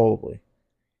uncontrollably,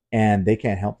 and they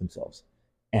can't help themselves.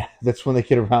 And that's when they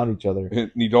get around each other.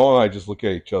 And Nidal and I just look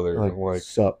at each other Like, and I'm like,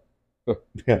 sup?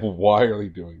 Yeah. why are they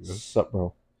doing this? Sup,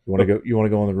 bro? You want to go? You want to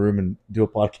go in the room and do a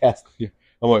podcast?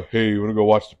 I'm like, hey, you want to go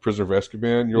watch The Prisoner of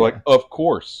Azkaban? You're Yeah. like, of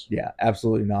course. Yeah,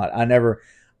 absolutely not. I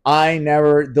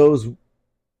never. Those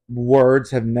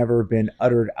words have never been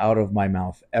uttered out of my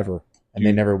mouth ever, and they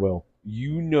Dude. never will.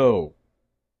 You know,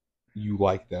 you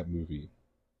like that movie.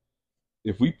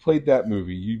 If we played that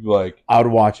movie, you'd be like, I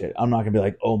would watch it. I'm not gonna be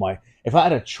like, oh my. If I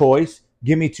had a choice,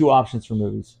 give me 2 options for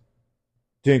movies,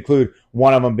 to include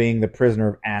one of them being The Prisoner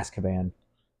of Azkaban.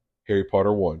 Harry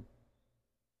Potter 1.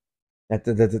 That's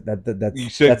You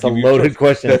said that's a give you loaded choice.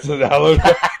 question. That's a loaded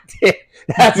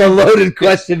That's a loaded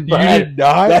question, You Brad. did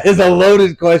not. That is a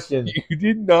loaded question. You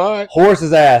did not.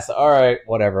 Horse's ass. All right,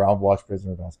 whatever. I'll watch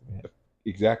Prisoner of Azkaban.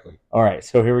 Exactly. All right,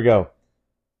 so here we go.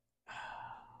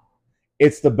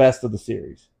 It's the best of the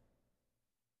series.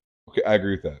 Okay, I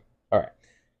agree with that. All right.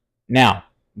 Now,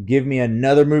 give me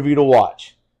another movie to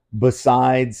watch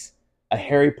besides a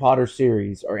Harry Potter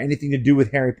series or anything to do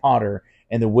with Harry Potter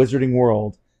and the Wizarding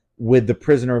World with The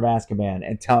Prisoner of Azkaban,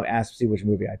 and ask see which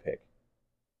movie I pick.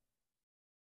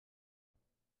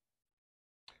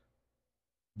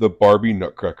 The Barbie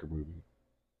Nutcracker movie.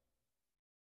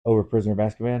 Over Prisoner of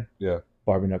Azkaban? Yeah.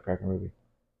 Barbie Nutcracker movie.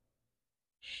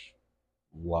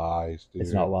 Lies, dude.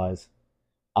 It's not lies.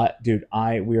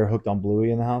 We are hooked on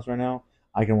Bluey in the house right now.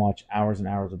 I can watch hours and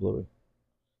hours of Bluey.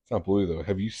 It's not Bluey though.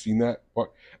 Have you seen that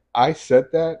part? I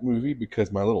said that movie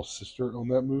because my little sister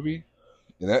owned that movie,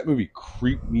 and that movie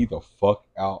creeped me the fuck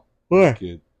out as a Why?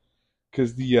 kid.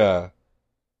 Because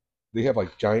they have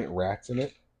like giant rats in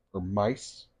it or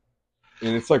mice,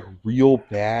 and it's like real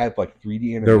bad like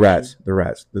 3D They're animation. rats. They're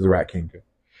rats. There's a Rat King. Okay.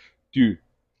 Dude,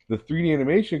 the 3D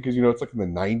animation because you know it's like in the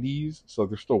 90s, so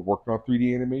they're still working on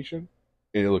 3D animation,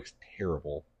 and it looks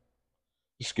terrible.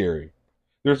 It's scary.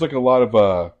 There's like a lot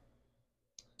of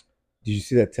Did you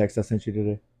see that text I sent you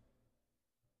today?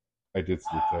 I did see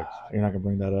the text. You're not gonna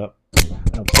bring that up.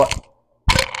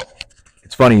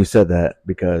 It's funny you said that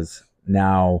because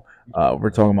now we're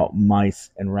talking about mice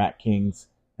and rat kings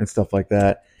and stuff like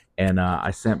that. And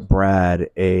I sent Brad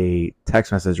a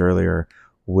text message earlier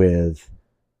with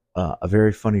a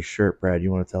very funny shirt. Brad,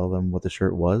 you want to tell them what the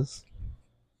shirt was?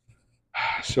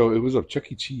 So it was of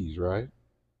Chuck E. Cheese, right?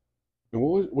 And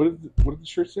what did the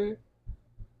shirt say?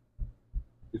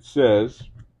 It says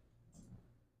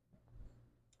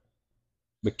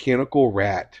Mechanical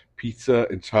Rat Pizza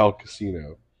and Child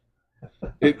Casino.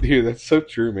 Dude, that's so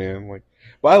true, man. Like,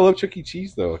 but I love Chuck E.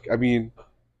 Cheese though. Like, I mean,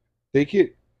 they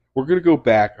get. We're gonna go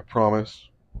back, I promise,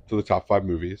 to the top 5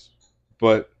 movies.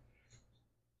 But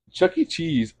Chuck E.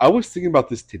 Cheese, I was thinking about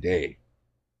this today.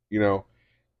 You know,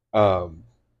 um,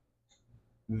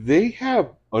 they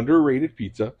have underrated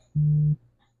pizza.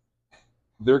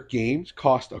 Their games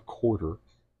cost a quarter,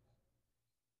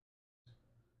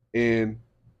 and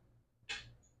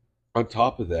on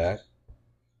top of that,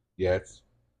 yeah, it's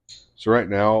so right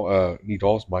now.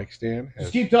 Nidal's mic stand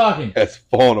Just keep talking. has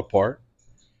fallen apart.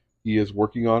 He is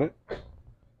working on it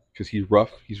because he's rough.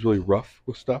 He's really rough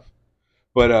with stuff.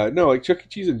 But no, like Chuck E.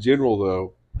 Cheese in general,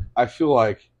 though, I feel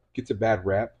like gets a bad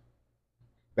rep,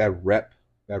 bad rap,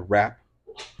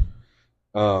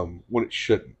 when it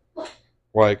shouldn't.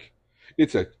 Like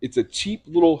it's a cheap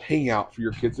little hangout for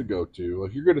your kids to go to.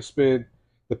 Like you're gonna spend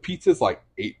the pizza's like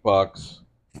 $8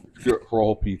 for a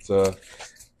whole pizza.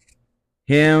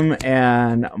 Him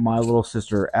and my little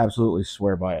sister absolutely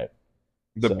swear by it.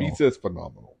 The So, pizza is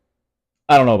phenomenal.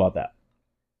 I don't know about that.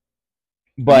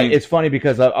 But I mean, it's funny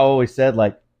because I always said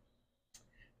like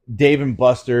Dave and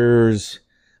Buster's,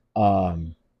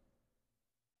 um,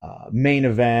 main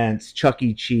events, Chuck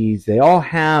E. Cheese, they all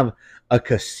have a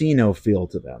casino feel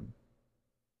to them.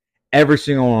 Every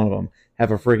single one of them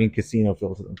have a freaking casino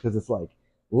feel to them because it's like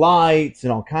lights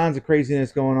and all kinds of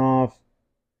craziness going off,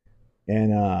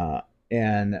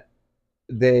 and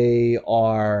they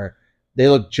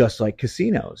look just like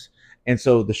casinos. And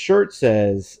so the shirt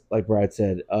says, like Brad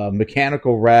said,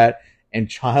 Mechanical Rat and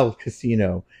Child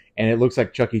Casino, and it looks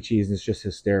like Chuck E. Cheese, and it's just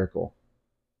hysterical.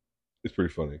 it's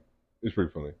pretty funny. It's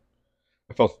pretty funny.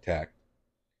 I felt attacked.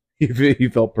 He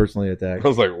felt personally I attacked.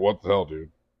 was like, "What the hell, dude?"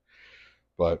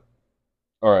 But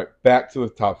all right, back to the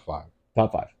top 5.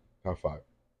 Top 5. Top 5.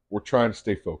 We're trying to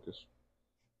stay focused.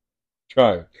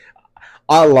 Trying.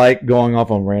 I like going off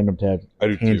on random I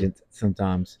do too. tangents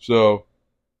sometimes. So,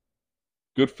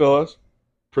 Goodfellas,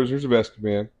 Prisoners of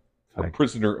Azkaban, or Like,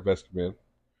 Prisoner of Azkaban.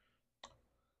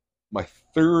 My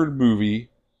third movie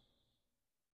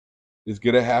is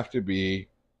gonna have to be,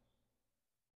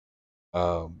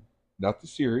 not the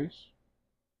series,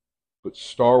 but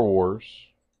Star Wars: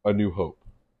 A New Hope.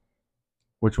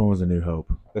 which one was A New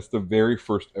Hope? That's the very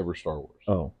first ever Star Wars.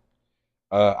 Oh,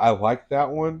 I like that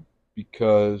one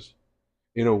because,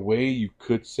 in a way, you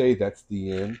could say that's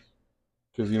the end.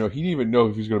 Because you know he didn't even know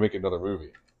if he was going to make another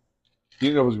movie. He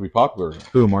didn't know if it was going to be popular or not.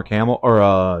 who? Mark Hamill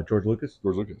or George Lucas?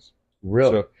 George Lucas.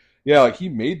 Really? So yeah, like he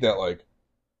made that like,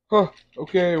 huh,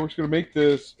 okay, we're just gonna make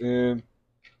this, and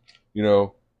you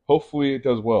know, hopefully it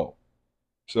does well.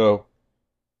 So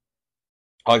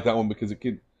I like that one because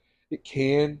it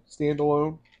can stand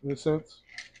alone in a sense.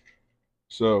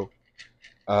 So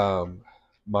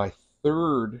my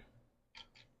third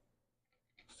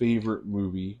favorite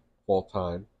movie of all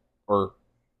time, or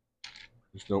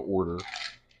there's no order,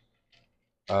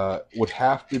 would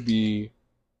have to be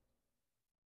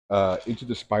Into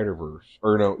the Spider Verse,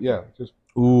 or no, yeah, just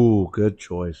Ooh, good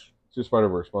choice. Spider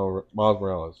Verse, Miles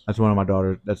Morales. That's one of my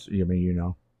daughters. That's I mean, you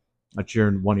know, that's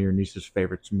one of your niece's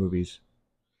favorite movies.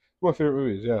 One of my favorite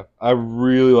movies. Yeah, I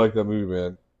really like that movie,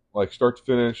 man. Like start to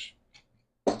finish,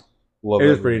 love It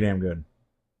that is pretty movie. damn good.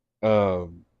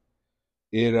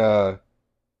 It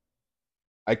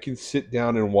I can sit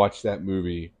down and watch that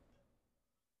movie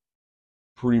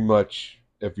pretty much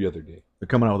every other day, They're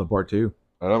coming out with a part 2.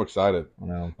 and I'm excited. I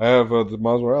know. I have the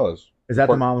Miles Morales. Is that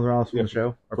Part- the Miles Morales from yeah, the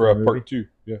show or for from the movie? part 2.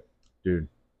 Yeah, Dude,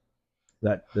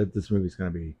 that this movie's gonna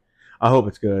be. I hope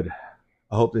it's good.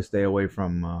 I hope they stay away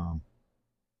from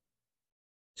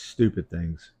Stupid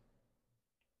things.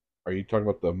 Are you talking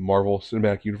about the Marvel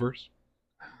Cinematic Universe?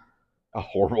 How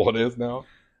horrible it is now.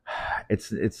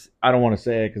 It's. I don't want to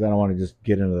say it because I don't want to just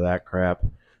get into that crap.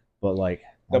 But like,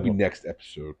 That'll be next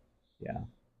episode. yeah,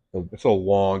 It's a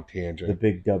long the tangent.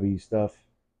 big W stuff.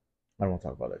 I don't want to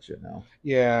talk about that shit now.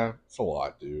 Yeah, it's a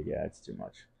lot, dude. Yeah, it's too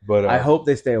much. But I hope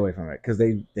they stay away from it because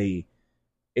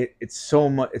it's so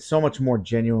much more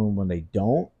genuine when they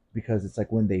don't, because it's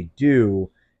like when they do,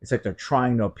 it's like they're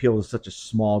trying to appeal to such a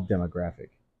small demographic.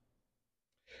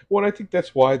 well, I think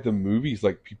that's why the movies,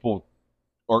 like, people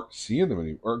aren't seeing them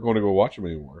anymore, aren't going to go watch them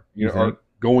anymore. You think? Aren't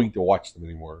going to watch them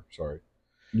anymore. Sorry.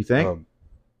 You think?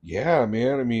 Yeah,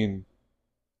 man. I mean,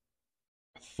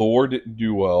 Thor didn't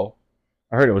do well.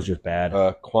 I heard it was just bad.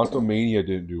 Quantum Mania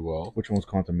didn't do well. Which one's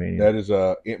Quantum Mania? That is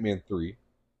Ant-Man 3.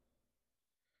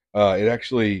 It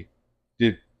actually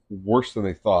did worse than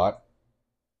they thought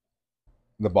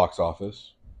in the box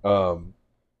office.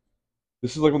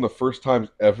 This is like one of the first times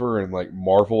ever in like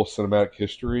Marvel cinematic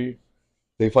history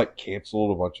they've like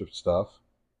canceled a bunch of stuff.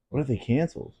 What if they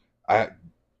canceled?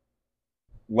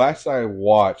 Last I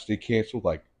watched, they canceled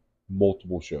like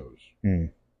multiple shows. Hmm.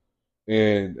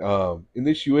 And in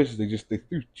this US, they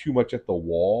threw too much at the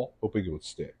wall, hoping it would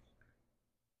stick.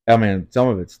 I mean, some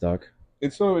of it stuck.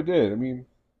 And some of it did. I mean,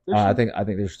 I think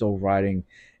they're still riding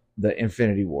the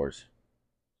Infinity Wars.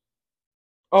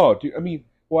 Oh, dude. I mean,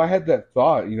 well, I had that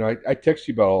thought. You know, I text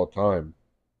you about it all the time.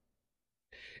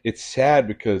 It's sad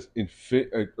because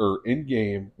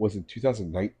Endgame was in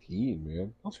 2019,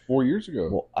 man. That was 4 years ago.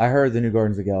 Well, I heard the new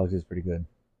Guardians of the Galaxy is pretty good.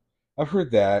 I've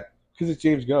heard that because it's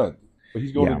James Gunn, but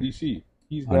he's going Yeah. to DC.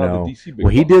 He's I now know. the DC big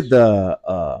Well, he boss. did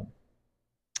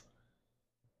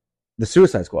the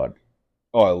Suicide Squad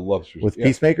Oh, I love Suicide. with Yeah.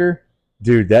 Peacemaker.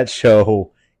 Dude, that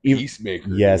show. Peacemaker.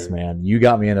 Yes, dude. man. You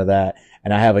got me into that.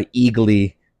 And I have an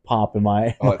Eagly pop in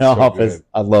my, Oh, my it's so office. good.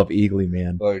 I love Eagly,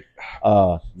 man. Like,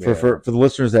 For the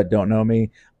listeners that don't know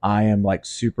me, I am like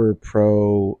super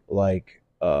pro, like,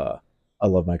 I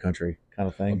love my country kind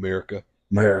of thing. America.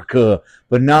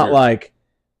 But not America. like,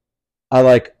 I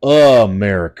like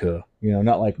America. You know,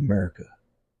 not like America.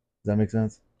 Does that make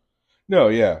sense? No,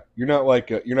 yeah, you're not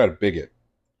a bigot.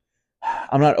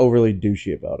 I'm not overly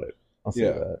douchey about it. I'll say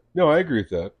Yeah. that. No, I agree with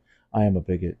that. I am a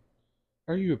bigot.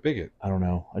 Are you a bigot? I don't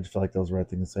know. I just felt like that was the right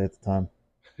thing to say at the time.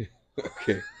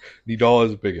 Okay, Nidal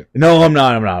is a bigot. No, I'm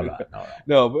not. No.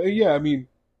 No, but yeah, I mean,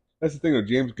 that's the thing though.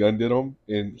 James Gunn did him,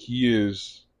 and he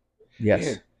is. Yes.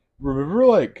 Man, remember,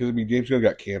 like, because I mean, James Gunn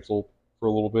got canceled for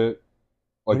a little bit.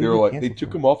 What Like did they he were get like they canceled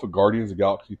took for? him off of Guardians of the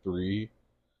Galaxy 3.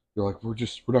 They're like, we're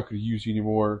not going to use you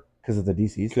anymore. Because of the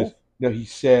DC Because stuff? no, he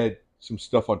said some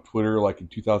stuff on Twitter like in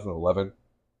 2011.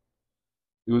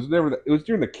 It was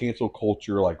during the cancel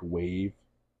culture like wave.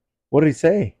 What did he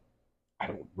say? I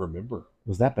don't remember.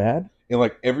 Was that bad? And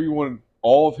like everyone,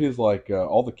 all of his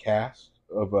all the cast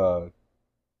of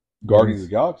Guardians of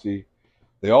the Galaxy,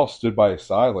 they all stood by his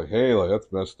side like, hey, like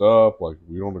that's messed up. Like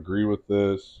we don't agree with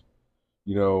this.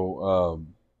 You know,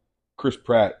 Chris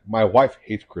Pratt. My wife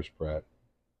hates Chris Pratt.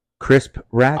 Crisp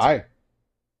Rat? I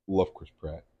love Chris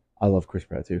Pratt. I love Chris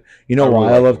Pratt too. You know I why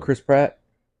really I like love him. Chris Pratt?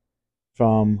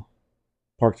 From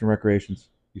Parks and Recreations.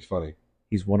 He's funny.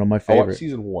 He's one of my I watched favorites.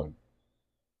 season 1.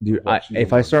 Dude, watched season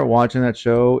if I 1. start watching that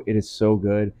show, it is so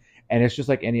good. And it's just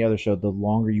like any other show. The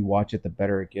longer you watch it, the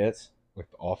better it gets. Like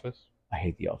The Office. I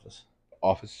hate The Office. The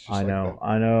Office is just I like know, that.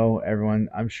 I know. Everyone,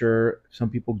 I'm sure some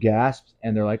people gasped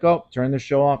and they're like, "Oh, turn the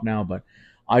show off now." But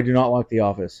I do not like The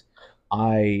Office.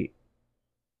 I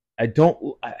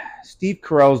don't. Steve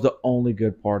Carell's the only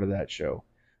good part of that show,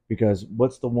 because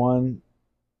what's the one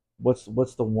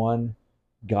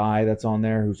guy that's on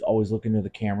there who's always looking to the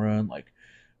camera and like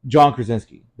John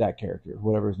Krasinski, that character,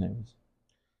 whatever his name is.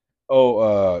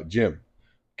 Oh, Jim.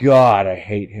 God, I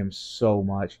hate him so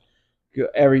much.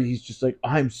 He's just like,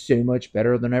 I'm so much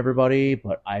better than everybody,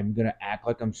 but I'm gonna act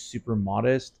like I'm super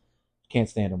modest. Can't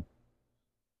stand him.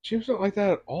 Jim's not like that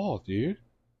at all, dude.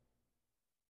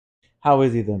 How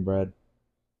is he then, Brad?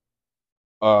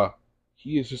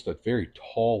 He is just a very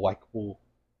tall, likable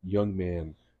young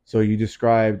man. So you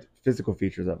described physical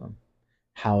features of him.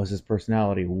 How is his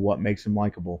personality? What makes him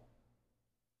likable?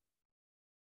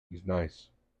 He's nice.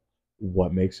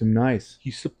 What makes him nice?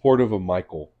 He's supportive of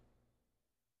Michael,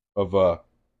 of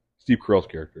Steve Carell's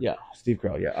character. Yeah, Steve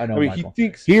Carell. Yeah, I know. I mean, Michael. he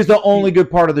thinks He's the only good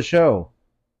part of the show.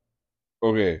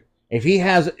 okay. If he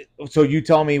has, so you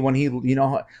tell me when he, you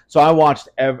know, so I watched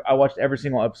every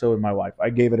single episode with my wife. I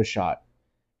gave it a shot,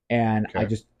 and I Okay.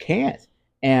 just can't.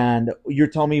 And you're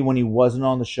telling me when he wasn't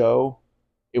on the show,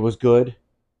 it was good.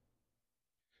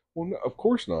 Well, no, of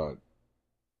course not.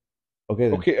 Okay,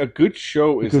 then. Okay, a good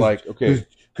show is Because- like okay.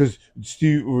 because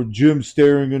Steve or Jim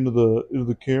staring into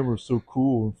the camera is so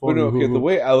cool and But funny. no, okay, the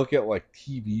way I look at like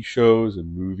TV shows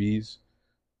and movies,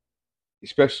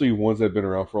 especially ones that have been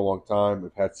around for a long time,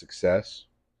 have had success.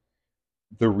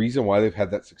 The reason why they've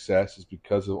had that success is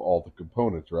because of all the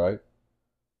components, right?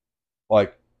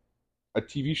 Like a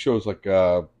TV show is like,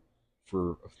 for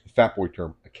the fat boy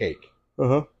term, a cake.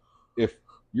 Uh-huh. If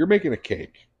you're making a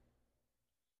cake,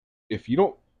 if you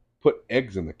don't put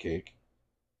eggs in the cake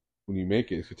when you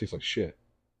make it, it's gonna taste like shit.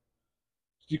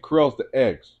 Steve Carell's the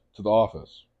eggs to the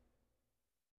office.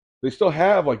 They still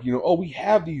have like, oh, we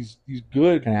have these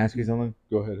good. Can I ask you something?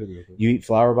 Go ahead, hit me with it. You eat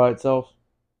flour by itself?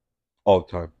 All the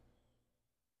time.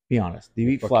 Be honest. Do you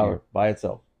eat Fuck flour you. by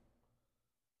itself?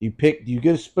 You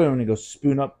get a spoon and go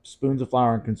spoon up spoons of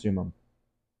flour and consume them.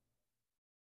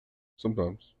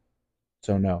 Sometimes.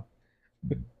 So no.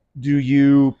 Do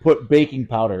you put baking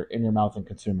powder in your mouth and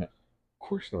consume it? Of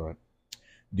course not.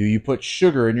 Do you put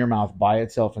sugar in your mouth by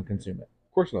itself and consume it?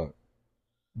 Of course not.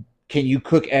 Can you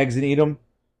cook eggs and eat them?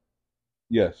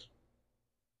 Yes.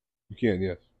 You can,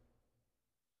 yes.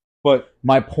 But,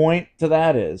 My point to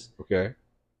that is, okay.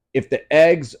 if the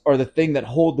eggs are the thing that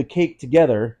hold the cake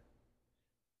together,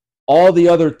 all the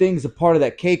other things a part of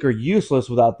that cake are useless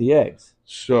without the eggs.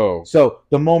 So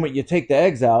the moment you take the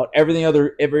eggs out, every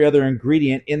other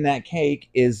ingredient in that cake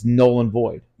is null and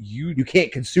void. You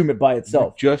can't consume it by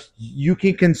itself. You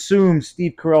can consume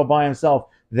Steve Carell by himself.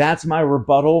 That's my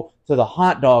rebuttal to the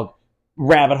hot dog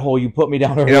rabbit hole you put me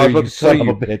down earlier. I was about to son tell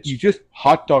of a bitch. you just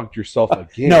hot dogged yourself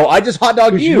again. No, I just hot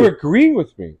dogged because you. you're agreeing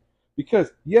with me.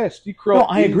 Because yes, Steve Carell. No,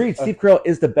 I agree. Steve Carell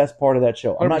is the best part of that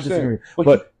show. I'm not 100%. disagreeing.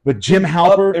 But But Jim up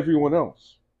Halpert, everyone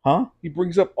else. huh? He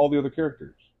brings up all the other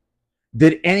characters.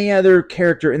 Did any other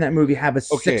character in that movie have a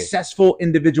Okay. successful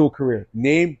individual career?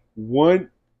 Name one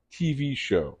TV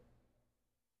show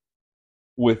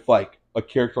with like a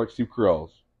character like Steve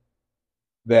Carell's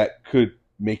that could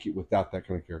make it without that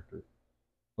kind of character.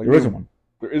 Like, There isn't one.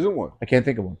 There isn't one. I can't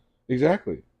think of one.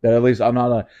 Exactly. That at least I'm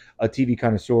not a TV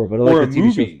connoisseur, but I Or like a the TV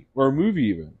shows. movie. Or a movie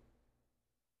even.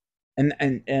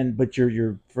 But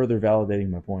you're further validating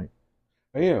my point.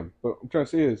 I am. But what I'm trying to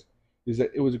say is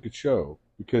that it was a good show.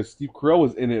 Because Steve Carell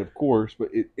was in it, of course,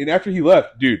 and after he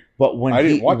left, dude, But when I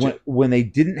didn't watch it. when they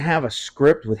didn't have a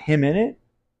script with him in it,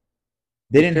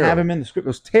 they didn't have him in the script. It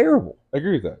was terrible. I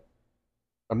agree with that.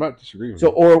 I'm not disagreeing with So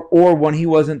you. or when he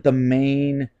wasn't the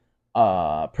main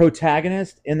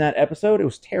protagonist in that episode, it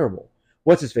was terrible.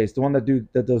 What's his face? The one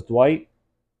that does Dwight?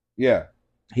 Yeah.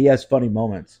 He has funny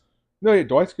moments. No, yeah,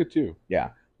 Dwight's good too. Yeah.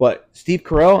 But Steve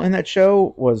Carell in that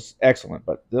show was excellent.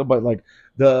 But like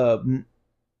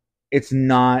it's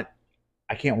not.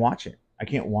 I can't watch it. I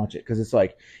can't watch it because it's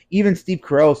like even Steve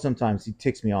Carell sometimes he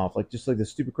ticks me off. Like just like the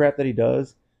stupid crap that he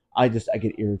does, I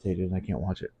get irritated and I can't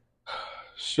watch it.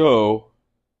 So,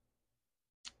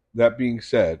 that being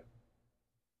said,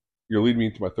 you're leading me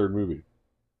into my third movie.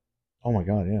 Oh my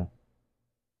god, yeah.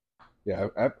 Yeah,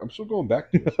 I'm still going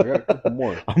back to this. I got a couple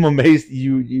more. I'm amazed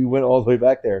you went all the way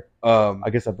back there. I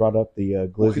guess I brought up the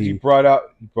Because glizzy. you brought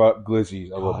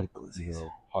glizzies. I love God, glizzies.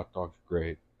 hot dogs, are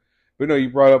great. But no, you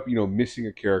brought up missing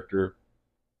a character.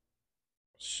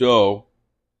 So,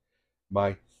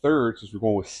 my third, since we're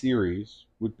going with series,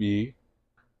 would be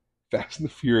Fast and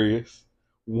the Furious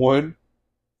 1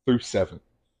 through 7.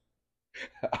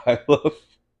 I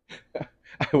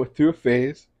went through a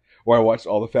phase where I watched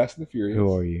all the Fast and the Furious.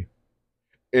 Who are you?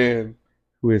 And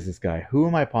Who is this guy? Who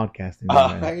am I podcasting with?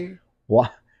 I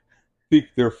What? think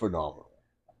they're phenomenal.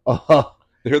 Oh,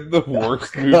 They're the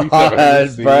worst movies I've ever God,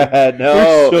 seen. Brad, no.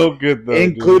 They're so good though,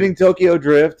 Including Tokyo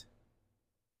Drift.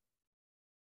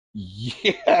 dude.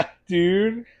 Yeah,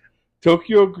 dude.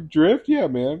 Tokyo Drift, yeah,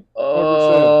 man. 100%.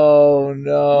 Oh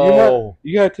no!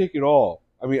 You gotta take it all.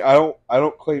 I mean, I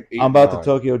don't claim 8. I'm about to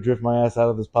Tokyo Drift my ass out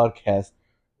of this podcast.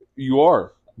 You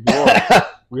are.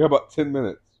 We have about 10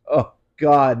 minutes. Oh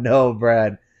God, no,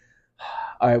 Brad.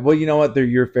 All right, well, you know what? They're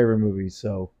your favorite movies,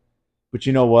 so. But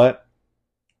you know what?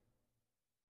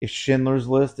 If Schindler's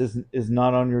List is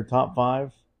not on your top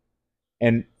 5,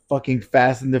 and fucking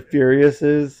Fast and the Furious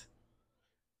is,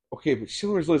 Okay, but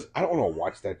Schindler's List, I don't want to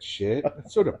watch that shit.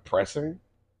 That's so depressing.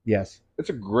 yes. It's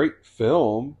a great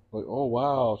film. Like, oh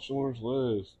wow, Schindler's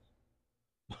List.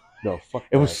 No, fuck It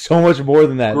that. was so much more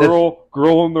than that.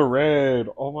 Girl in the Red.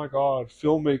 Oh my god,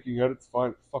 filmmaking at its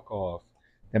finest. Fuck off.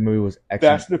 That movie was excellent.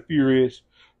 Fast and the Furious.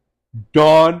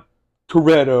 Don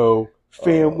Toretto.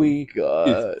 Family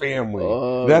is family.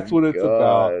 Oh, That's what it's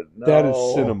about. God, That is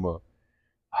no. cinema.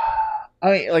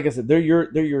 I mean, like I said, they're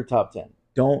your top 10.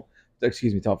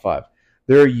 Top 5.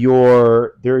 They're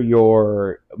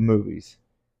your movies,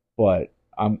 but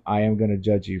I am going to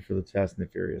judge you for the Fast and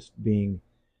the Furious being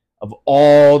Of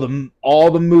all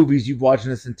the movies you've watched in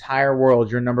this entire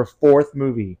world, your number fourth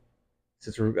movie,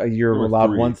 since you're Number allowed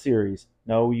 3. one series.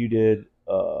 No, you did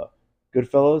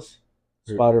Goodfellas,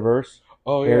 Spider Verse,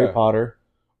 Oh Harry yeah. Potter,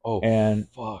 Oh and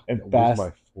fuck. and That Fast-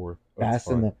 was my 4th. That's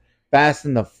Fast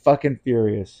and the fucking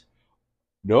Furious.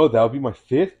 No, that would be my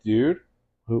 5th, dude.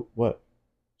 Who? What?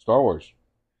 Star Wars.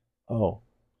 Oh,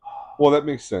 Well, that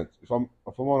makes sense. If I'm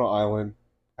on an island,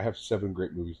 I have 7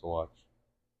 great movies to watch.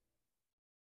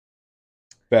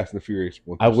 Fast and the Furious.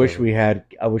 1 I through wish 7. we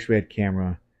had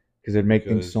camera because it'd make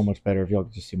things Because- so much better if y'all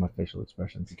could just see my facial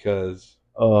expressions. Because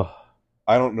Oh,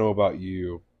 I don't know about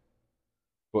you,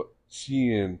 but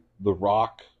seeing The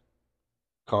Rock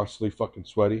constantly fucking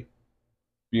sweaty,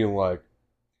 being like,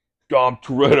 Dom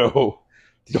Toretto.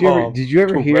 did you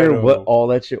ever hear Toretto. what all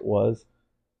that shit was?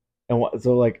 And what?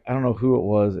 So like, I don't know who it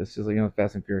was. It's just like,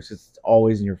 Fast and Furious. It's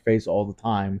always in your face all the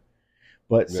time.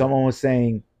 But Yeah. someone was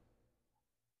saying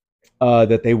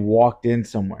that they walked in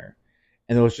somewhere,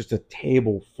 and there was just a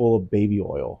table full of baby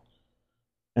oil,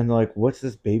 and they're like, "What's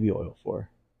this baby oil for?"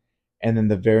 And then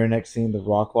the very next scene, The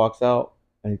Rock walks out,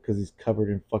 and because he's covered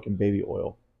in fucking baby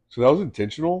oil. So that was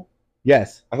intentional?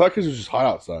 Yes. I thought because it was just hot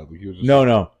outside. Like he was just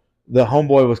No. The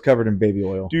homeboy was covered in baby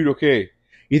oil. Dude, okay.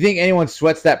 You think anyone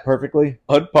sweats that perfectly?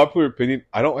 Unpopular opinion,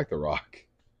 I don't like The Rock.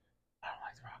 I don't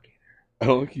like The Rock either. I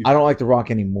don't think he's I don't like The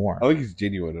Rock anymore. I don't think he's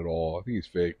genuine at all. I think he's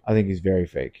fake. I think he's very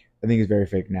fake. I think he's very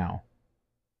fake now.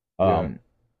 Yeah.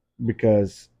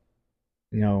 Because,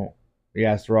 you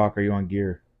asked The Rock, "Are you on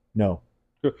gear?" No.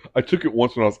 I took it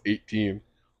once when I was 18.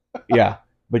 Yeah.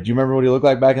 But do you remember what he looked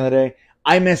like back in the day?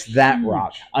 I miss that Huge.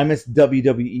 Rock. I miss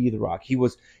WWE The Rock. He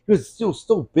was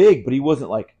still big, but he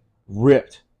wasn't like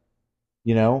ripped.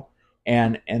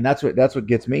 And that's what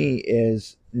gets me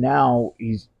is now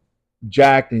he's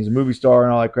jacked and he's a movie star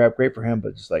and all that crap. Great for him,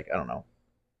 but just like, I don't know.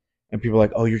 And people are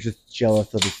like, "Oh, you're just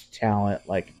jealous of his talent."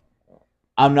 Like,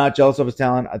 I'm not jealous of his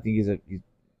talent. I think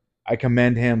I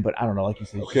commend him, but I don't know. Like you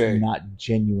said, he's Okay. just not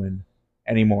genuine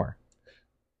anymore.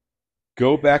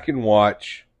 Go back and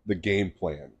watch The Game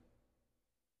Plan.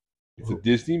 It's a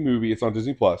Disney movie. It's on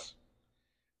Disney Plus.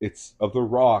 It's of The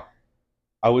Rock.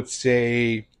 I would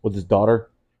say With his daughter.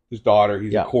 his daughter.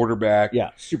 He's Yeah. a quarterback.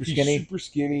 Yeah. Super He's skinny. super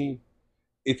skinny.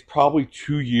 It's probably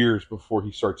 2 years before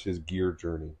he starts his gear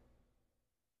journey.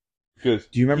 Because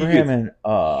Do you remember he him gets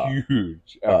in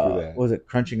huge after that? what was it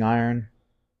Crunching Iron,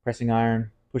 Pressing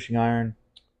Iron, Pushing Iron?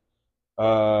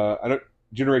 I don't.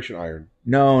 Generation Iron.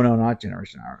 No, not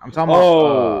Generation Iron. I'm talking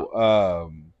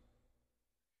about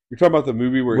you're talking about the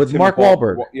movie where with Tim Mark Paul-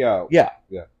 Wahlberg. Yeah.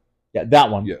 Yeah, that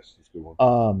one. Yes, it's a good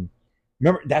one.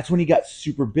 Remember that's when he got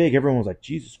super big. Everyone was like,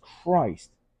 "Jesus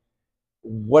Christ!"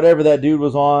 Whatever that dude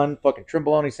was on, fucking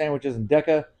Trimboloni sandwiches and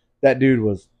Deca. That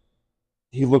dude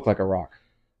he looked like a rock.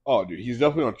 Oh, dude, he's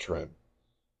definitely on trend.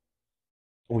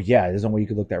 Oh yeah, there's no way you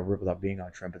could look that rip without being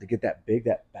on trend. But to get that big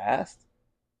that fast,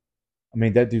 I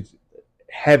mean, that dude's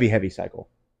heavy cycle.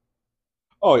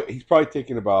 Oh, he's probably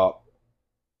taking about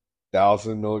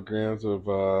 1,000 milligrams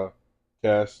of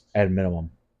test At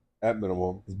minimum. at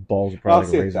minimum. His balls are I'll probably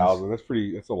say like raisins.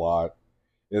 1,000. That's a lot.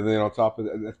 And then on top of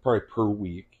that, that's probably per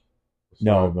week.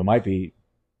 No, it might be.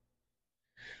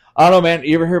 I don't know, man.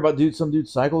 You ever hear about some dude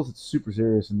cycles? It's super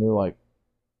serious, and they're like,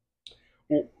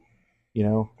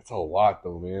 Well, that's a lot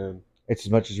though, man. it's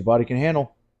as much as your body can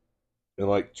handle. And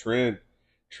like trend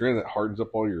that hardens up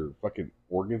all your fucking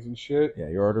organs and shit. Yeah,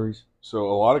 your arteries. So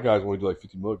a lot of guys only do like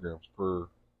 50 milligrams per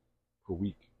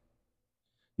week.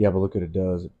 Yeah, but look what it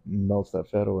does. It melts that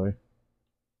fat away.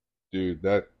 Dude,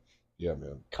 yeah,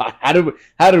 man. God,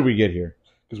 how did we get here?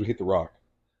 Because we hit The Rock.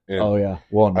 And, Oh yeah.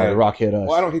 Well, no, The Rock hit us.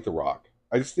 Well, I don't hate The Rock.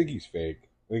 I just think he's fake.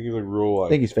 I think he's like real. I Like,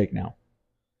 think he's fake now.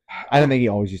 I don't think he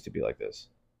always used to be like this.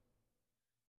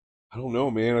 I don't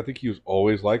know, man. I think he was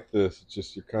always like this. It's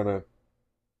just you're kind of.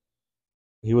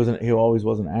 He wasn't. He always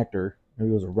was an actor. He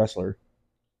was a wrestler.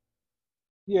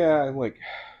 Yeah, and like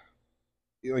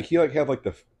he had like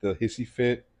the hissy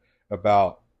fit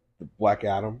about the Black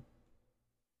Adam.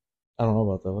 I don't know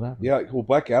about that. What happened? Yeah, well,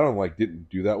 Black Adam like didn't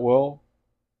do that well,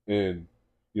 and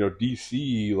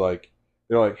DC like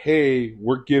they're like, hey,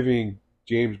 we're giving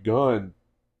James Gunn,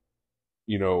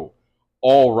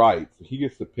 all rights. He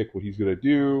gets to pick what he's gonna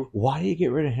do. Why did you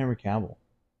get rid of Henry Cavill?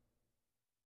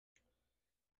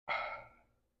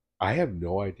 I have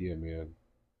no idea, man.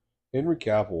 Henry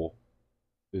Cavill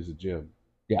is a gem.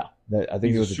 Yeah, I think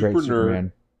He's he a was a great super nerd.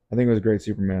 Superman. I think it was a great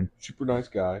Superman. Super nice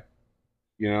guy.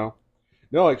 No,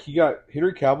 like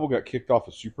Henry Cavill got kicked off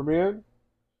of Superman.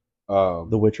 The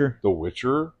Witcher. The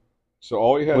Witcher. So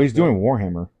all he has. Well, he's doing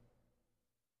Warhammer.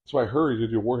 That's what I heard. He's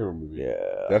gonna do a Warhammer movie.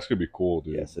 Yeah. That's gonna be cool,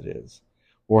 dude. Yes, it is.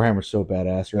 Warhammer's so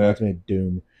badass. It reminds me of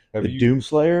Doom. Have The you?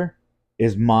 Doomslayer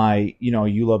is my,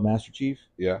 you love Master Chief.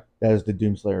 Yeah. That is the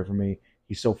Doomslayer for me.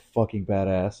 He's so fucking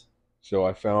badass. So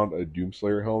I found a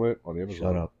Doomslayer helmet on Amazon.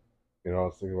 Shut up. You know, I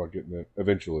was thinking about getting it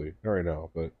eventually. Not right now,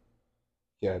 but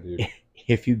yeah, dude.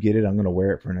 If you get it, I'm gonna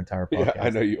wear it for an entire podcast. Yeah, I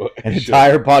know you. An you should.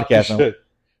 entire You podcast. should.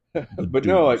 But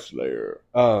no, like Doomslayer.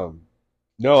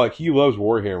 no, like he loves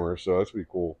Warhammer, so that's pretty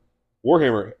cool.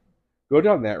 Warhammer, go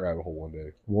down that rabbit hole one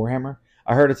day. Warhammer.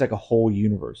 I heard it's like a whole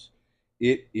universe.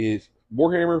 It is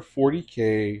Warhammer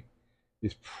 40K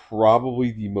is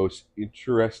probably the most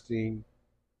interesting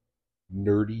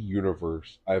nerdy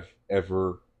universe I've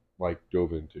ever like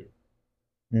dove into.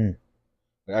 Hmm.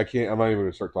 Like, I'm not even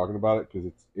gonna start talking about it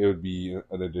because it would be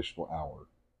an additional hour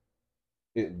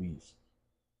at least.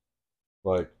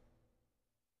 Like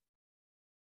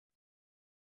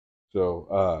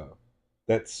so,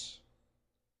 that's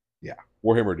yeah,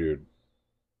 Warhammer, dude.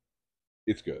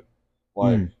 It's good.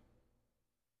 Like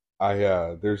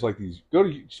Hmm. there's like these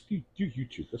just do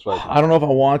YouTube. That's what I do. I don't know if I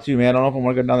want to, man. I don't know if I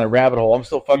want to go down that rabbit hole. I'm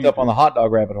still fucked up on the hot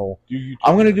dog rabbit hole. Do YouTube.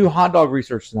 I'm gonna do hot dog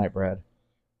research tonight, Brad.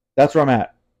 That's where I'm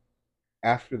at.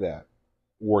 After that,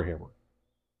 Warhammer.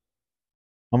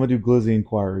 I'm gonna do glizzy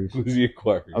inquiries. Glizzy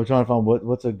Inquiry. I was trying to find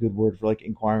what's a good word for like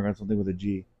inquiring on something with a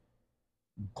G.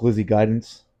 Glizzy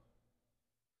guidance.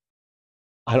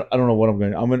 I don't know what I'm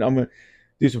gonna. I'm gonna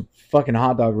do some fucking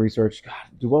hot dog research. God,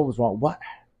 dude, what was wrong? What?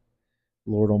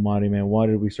 Lord Almighty, man, why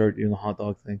did we start doing the hot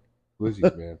dog thing?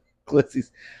 Glizzies, man. Glizzies.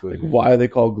 Like, Glizzies. why are they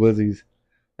called glizzies?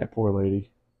 That poor lady.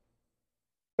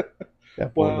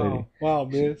 That poor lady. Wow,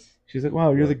 miss. She's like,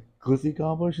 wow, you're the glizzy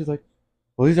gobbler? She's like,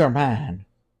 well, these are mine.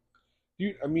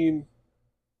 Dude, I mean,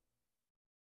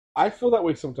 I feel that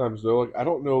way sometimes though. Like I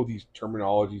don't know these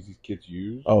terminologies these kids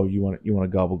use. Oh, you want to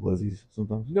gobble glizzies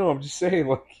sometimes? No, I'm just saying,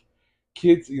 like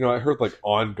kids. You know, I heard like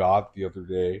on God the other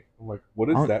day. I'm like, what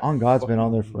is that? On God's been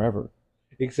on there fucking- forever.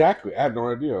 Exactly. I had no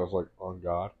idea. I was like, on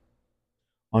God.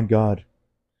 On God.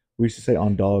 We used to say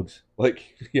on dogs. Like,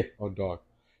 yeah, on dog.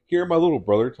 Hearing my little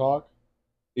brother talk,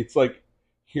 it's like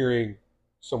hearing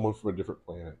someone from a different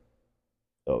planet.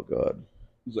 Oh God.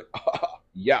 He's like,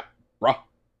 yeah, bruh.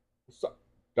 What's up,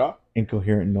 duh?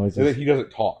 Incoherent And then noises. he doesn't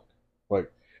talk.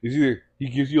 Like, it's either he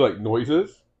gives you like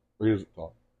noises or he doesn't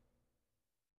talk.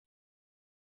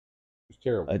 It's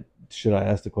terrible. Should I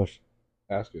ask the question?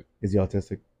 Ask it. Is he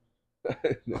autistic?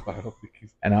 No, I don't think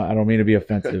he's. And I don't mean to be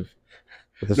offensive.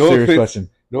 With a No serious offense. question.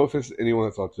 No offense to anyone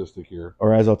that's autistic here.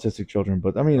 Or has autistic children,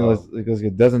 but I mean, Oh. because he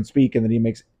doesn't speak, and then he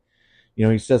makes,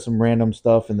 he says some random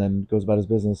stuff, and then goes about his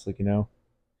business,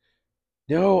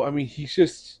 No, I mean he's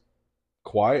just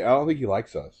quiet. I don't think he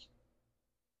likes us.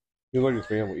 He like his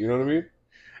family. You know what I mean?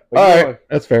 Like, All you know, right, like,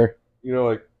 that's fair.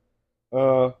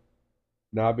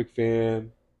 not a big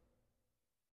fan.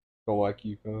 Don't like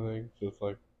you, kind of thing. So it's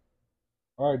like,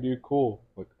 all right, dude, cool.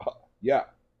 Like, yeah,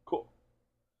 cool.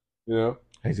 You know,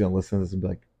 He's gonna listen to this and be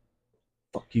like,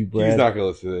 "Fuck you, Brad." he's not gonna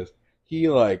listen to this. He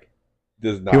like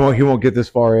does not. He won't get this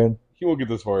far in. He won't get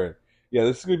this far in. Yeah,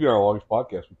 this is gonna be our longest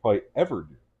podcast we probably ever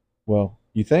do. Well,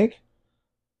 you think?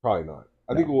 Probably not.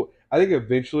 I No. think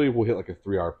eventually we'll hit like a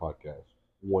 3-hour podcast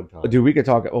one time. Dude, we could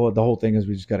talk. Oh, the whole thing is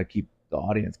we just got to keep the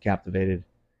audience captivated.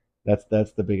 That's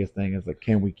the biggest thing. Is like,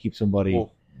 can we keep somebody?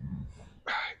 Well,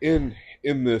 in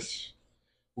this,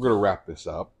 we're gonna wrap this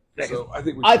up. So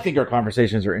I think our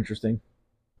conversations are interesting.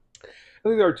 I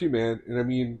think there are too, man. And I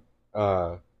mean,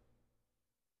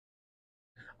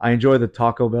 I enjoy the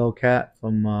Taco Bell cat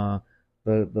from the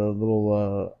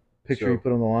little picture So, you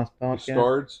put on the last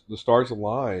podcast. the stars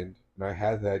aligned, and I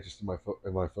had that just in my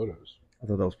photos. I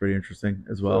thought that was pretty interesting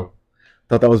as well.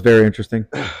 Thought that was very interesting.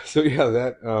 So yeah,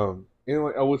 that and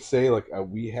like I would say, like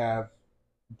we have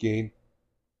gained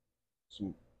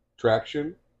some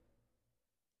traction,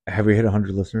 Have we hit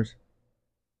 100 listeners?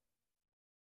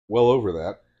 well over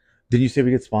that. Didn't you say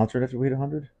we get sponsored after we hit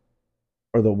 100?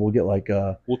 Or that we'll get like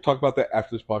We'll talk about that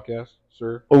after this podcast,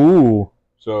 sir. ooh.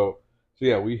 So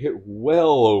yeah, we hit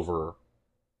well over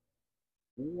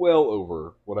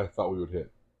what I thought we would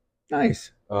hit.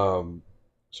 Nice.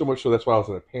 So much so that's why I was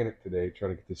in a panic today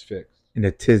trying to get this fixed. In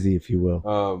a tizzy, if you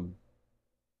will.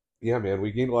 Yeah, man,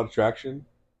 we gained a lot of traction.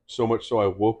 So much so I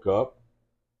woke up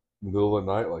in the middle of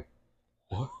the night like,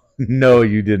 what? No,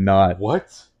 you did not.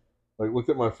 What? Like looked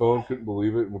at my phone, couldn't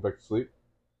believe it, and went back to sleep.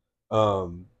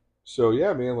 So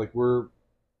yeah, man, like we're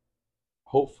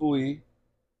hopefully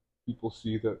people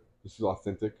see that this is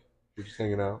authentic. We're just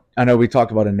hanging out. I know we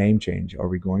talked about a name change. Are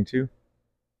we going to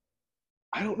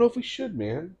I don't know if we should,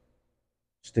 man.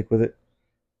 stick with it?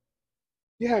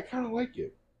 Yeah, I kind of like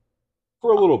it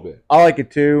for a little bit. I like it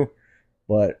too,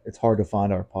 but it's hard to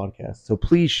find our podcast. So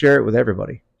please share it with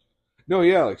everybody. No,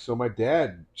 yeah, like so my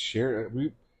dad shared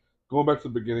we going back to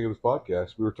the beginning of this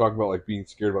podcast, we were talking about like being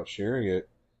scared about sharing it.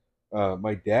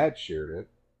 My dad shared it.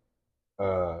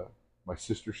 My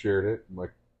sister shared it. My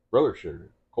brother shared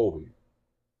it. Colby.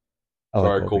 I like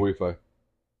Sorry, Colby. Colby, if I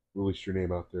released your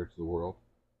name out there to the world.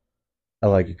 I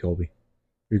like you, Colby.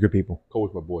 You're good people.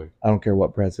 Colby's my boy. I don't care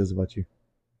what Brad says about you.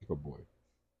 He's my boy.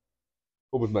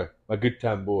 Colby's my good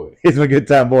time boy. He's my good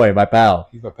time boy, my pal.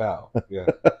 He's my pal. Yeah.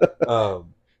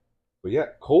 But yeah,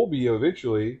 Colby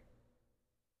eventually,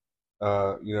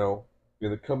 in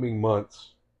the coming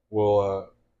months will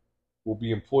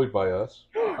be employed by us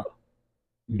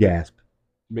Gasp. to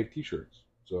make T-shirts.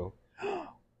 So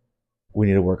We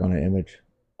need to work on an image.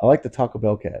 I like the Taco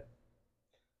Bell cat.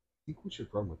 I think we should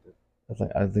run with it.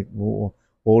 I think. Well,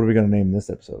 what are we gonna name this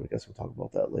episode? I guess we'll talk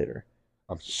about that later.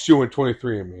 I'm suing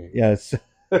 23andMe. Yes.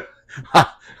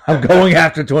 I'm going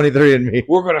after 23andMe.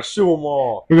 We're gonna sue them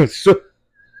all. We're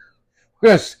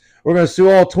gonna sue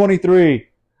all 23.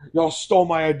 Y'all stole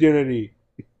my identity.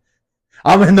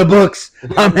 I'm in the books.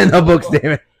 I'm in the books,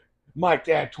 damn it. My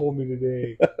dad told me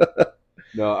today.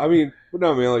 No, man.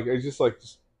 Like I just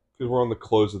because we're on the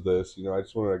close of this. I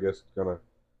just want to, I guess, kind of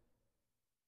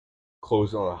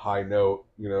close on a high note.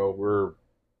 We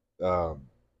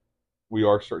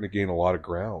are starting to gain a lot of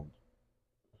ground,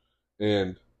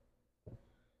 and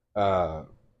I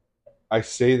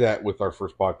say that with our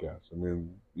first podcast. I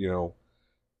mean,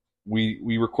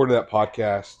 we recorded that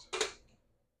podcast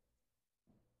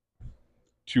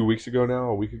 2 weeks ago now,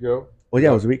 a week ago. Well,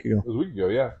 yeah, it was a week ago. It was a week ago,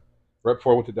 yeah. Right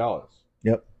before I went to Dallas.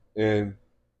 Yep. And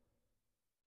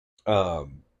I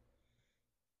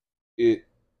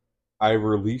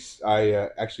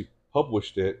actually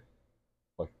published it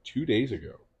like 2 days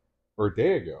ago or a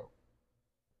day ago.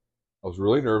 I was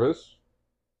really nervous.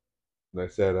 And I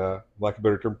said, lack of a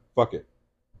better term, fuck it.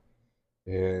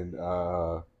 And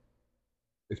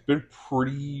it's been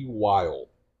pretty wild.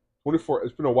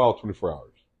 It's been a wild 24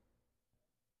 hours.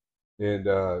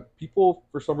 And people,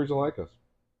 for some reason, like us.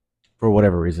 For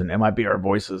whatever reason. It might be our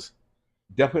voices.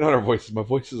 Definitely not our voices. My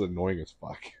voice is annoying as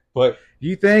fuck. But do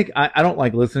you think? I don't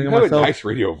like listening you to have myself. a nice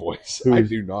radio voice. I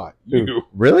do not. You do.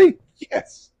 Really?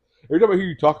 Yes. Every time I hear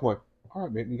you talk, I'm like, all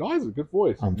right, man, you guys have a good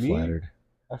voice. I'm flattered.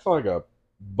 I sound like a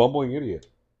bumbling idiot.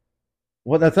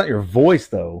 Well, that's not your voice,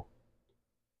 though.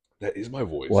 That is my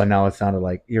voice. Well, now it sounded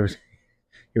like you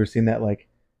ever seen that? Like,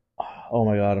 oh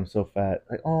my god, I'm so fat.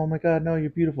 Like, oh my god, no, you're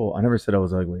beautiful. I never said I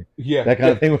was ugly. Yeah, that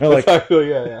kind of thing. Where that's like, how I feel.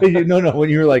 Yeah. no. When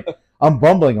you were like, I'm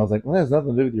bumbling, I was like, well, that has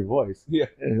nothing to do with your voice. Yeah.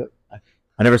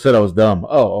 I never said I was dumb.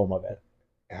 Oh, my bad.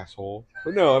 Asshole.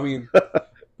 But no, I mean,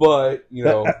 but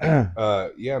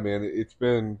yeah, man, it's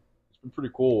been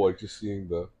pretty cool. Like just seeing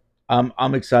the.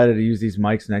 I'm excited to use these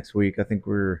mics next week. I think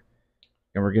we're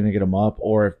gonna get them up,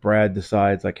 or if Brad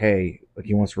decides like, hey, like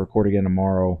he wants to record again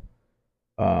tomorrow,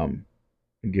 and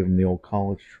give him the old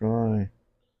college try.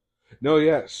 No,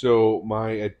 yeah. So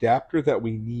my adapter that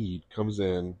we need comes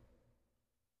in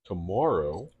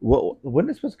tomorrow. When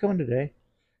is supposed to come in today?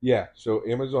 Yeah. So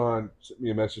Amazon sent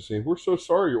me a message saying, "We're so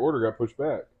sorry your order got pushed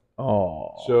back."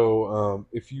 Oh. So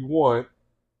if you want,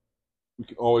 we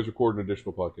can always record an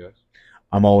additional podcast.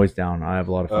 I'm always down. I have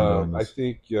a lot of fun doing this. I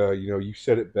think you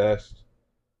said it best.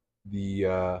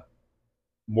 The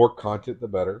more content, the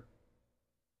better.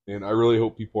 And I really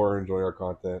hope people are enjoying our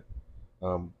content.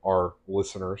 Our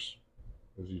listeners,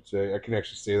 as you'd say. I can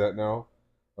actually say that now.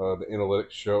 The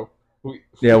analytics show. We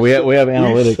have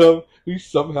analytics. We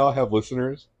somehow have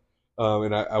listeners.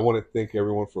 And I want to thank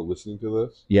everyone for listening to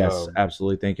this. Yes,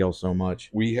 absolutely. Thank y'all so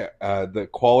much. The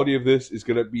quality of this is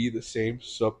going to be the same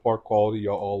subpar quality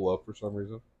y'all all love for some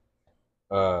reason.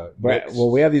 Well,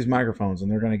 we have these microphones,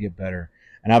 and they're going to get better.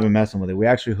 And I've been messing with it. We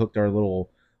actually hooked our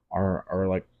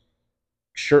like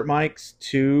shirt mics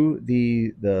to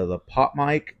the pop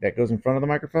mic that goes in front of the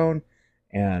microphone.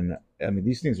 And I mean,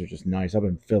 these things are just nice. I've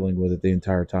been fiddling with it the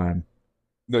entire time.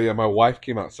 No, yeah, my wife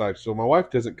came outside. So my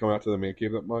wife doesn't come out to the man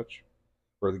cave that much,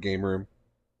 or the game room.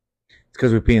 It's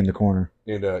because we pee in the corner.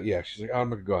 And yeah, she's like, oh, I'm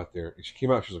gonna go out there. And she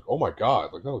came out. She's like, oh my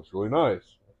god, like that looks really nice.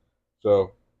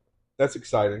 So that's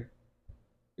exciting.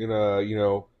 And I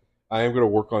am gonna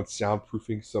work on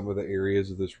soundproofing some of the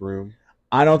areas of this room.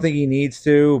 I don't think he needs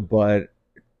to, but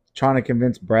trying to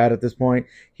convince Brad at this point,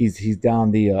 he's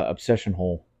down the obsession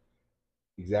hole.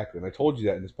 Exactly, and I told you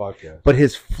that in this podcast. But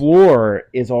his floor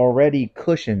is already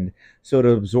cushioned, so it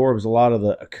absorbs a lot of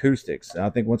the acoustics. And I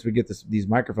think once we get these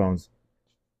microphones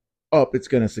up, it's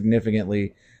going to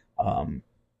significantly. I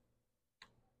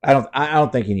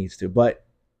don't think he needs to, but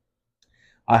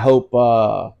I hope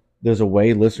there's a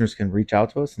way listeners can reach out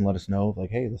to us and let us know,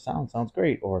 like, hey, the sound sounds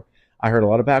great, or I heard a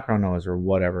lot of background noise, or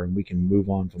whatever, and we can move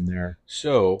on from there.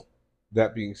 So,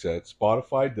 that being said,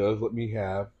 Spotify does let me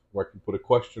have where I can put a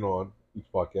question on each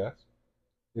podcast,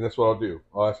 and that's what I'll do.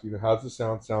 I'll ask you, how's the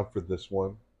sound for this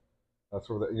one? That's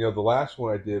what the last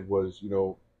one I did was,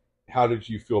 how did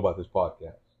you feel about this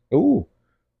podcast? Ooh,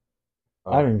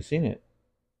 I haven't Um, even seen it.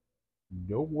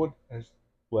 no one has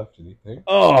left anything.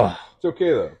 Oh, It's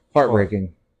okay though. It's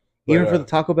heartbreaking. But, Even for the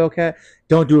Taco Bell cat.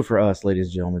 Don't do it for us, ladies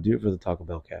and gentlemen. Do it for the Taco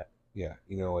Bell cat. yeah,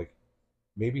 like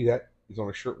maybe that is on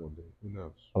a shirt one day. Who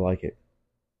knows? I like it.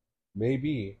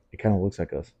 Maybe It kind of looks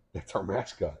like us. that's our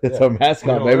mascot. That's Yeah. our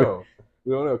mascot, we baby. don't know.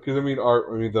 We don't know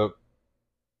because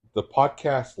the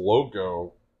podcast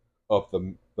logo of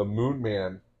the Moon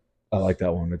Man. I like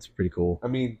that one. It's pretty cool. I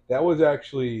mean, that was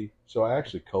actually so. I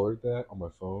actually colored that on my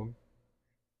phone.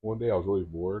 One day I was really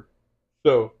bored,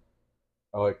 so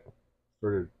I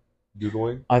started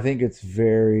doodling. I think it's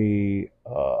very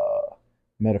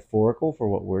metaphorical for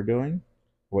what we're doing,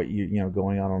 what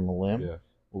going out on the limb. Yeah,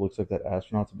 What looks like that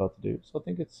astronaut's about to do. So I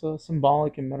think it's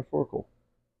symbolic and metaphorical.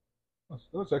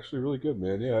 that's actually really good,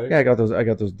 man. Yeah, Yeah, I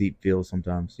got those deep feels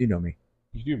sometimes. You know me.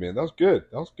 you do, man. That was good.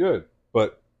 That was good.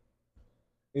 But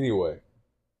anyway,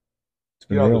 It's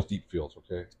been get out real. those deep feels,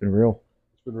 okay? It's been real.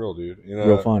 It's been real, dude. And,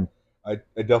 Real fun. I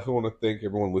definitely want to thank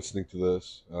everyone listening to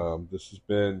this. This has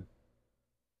been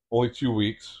only 2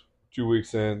 weeks, 2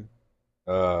 weeks in,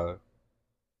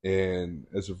 and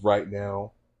as of right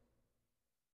now,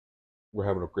 we're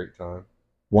having a great time.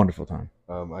 Wonderful time.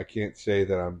 I can't say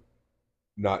that I'm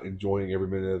not enjoying every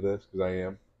minute of this because I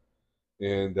am,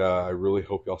 and I really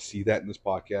hope y'all see that in this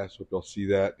podcast. Hope y'all see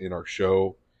that in our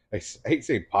show. I hate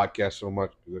saying podcast so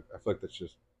much because I feel like that's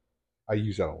just I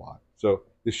use that a lot. So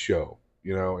this show,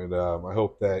 and I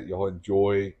hope that y'all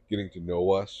enjoy getting to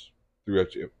know us through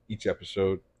each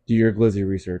episode. Do your glizzy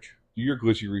research. Do your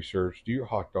glizzy research. Do your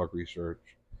hot dog research.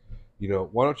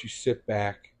 Why don't you sit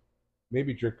back,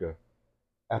 maybe drink a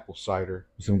apple cider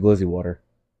Some glizzy water.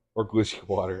 or glizzy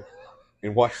water,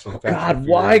 and watch some. Oh, Fast God, and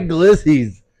why Furious.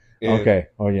 glizzies? And Okay.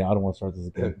 Oh yeah, I don't want to start this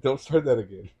again. don't start that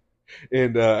again.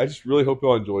 And I just really hope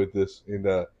y'all enjoyed this. And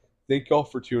thank y'all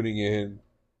for tuning in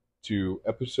to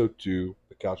episode 2,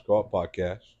 the Couch Co-op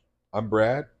Podcast. I'm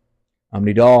Brad, I'm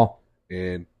Nidal.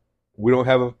 and we don't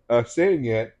have a saying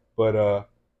yet, but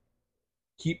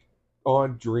keep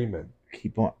on dreaming.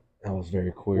 Keep on. That was very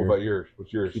What queer. about yours?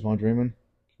 What's yours? Keep on dreaming.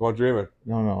 Keep on dreaming.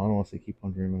 No, I don't want to say keep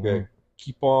on dreaming. Okay. Huh?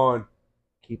 Keep on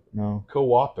No.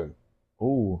 co-oping.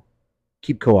 Ooh.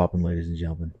 Keep co-oping, ladies and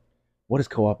gentlemen. What does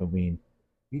co-oping mean?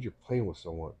 Means you're playing with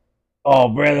someone. Oh,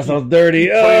 Brad, that sounds dirty.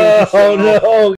 Keep playing with Oh yourself. no.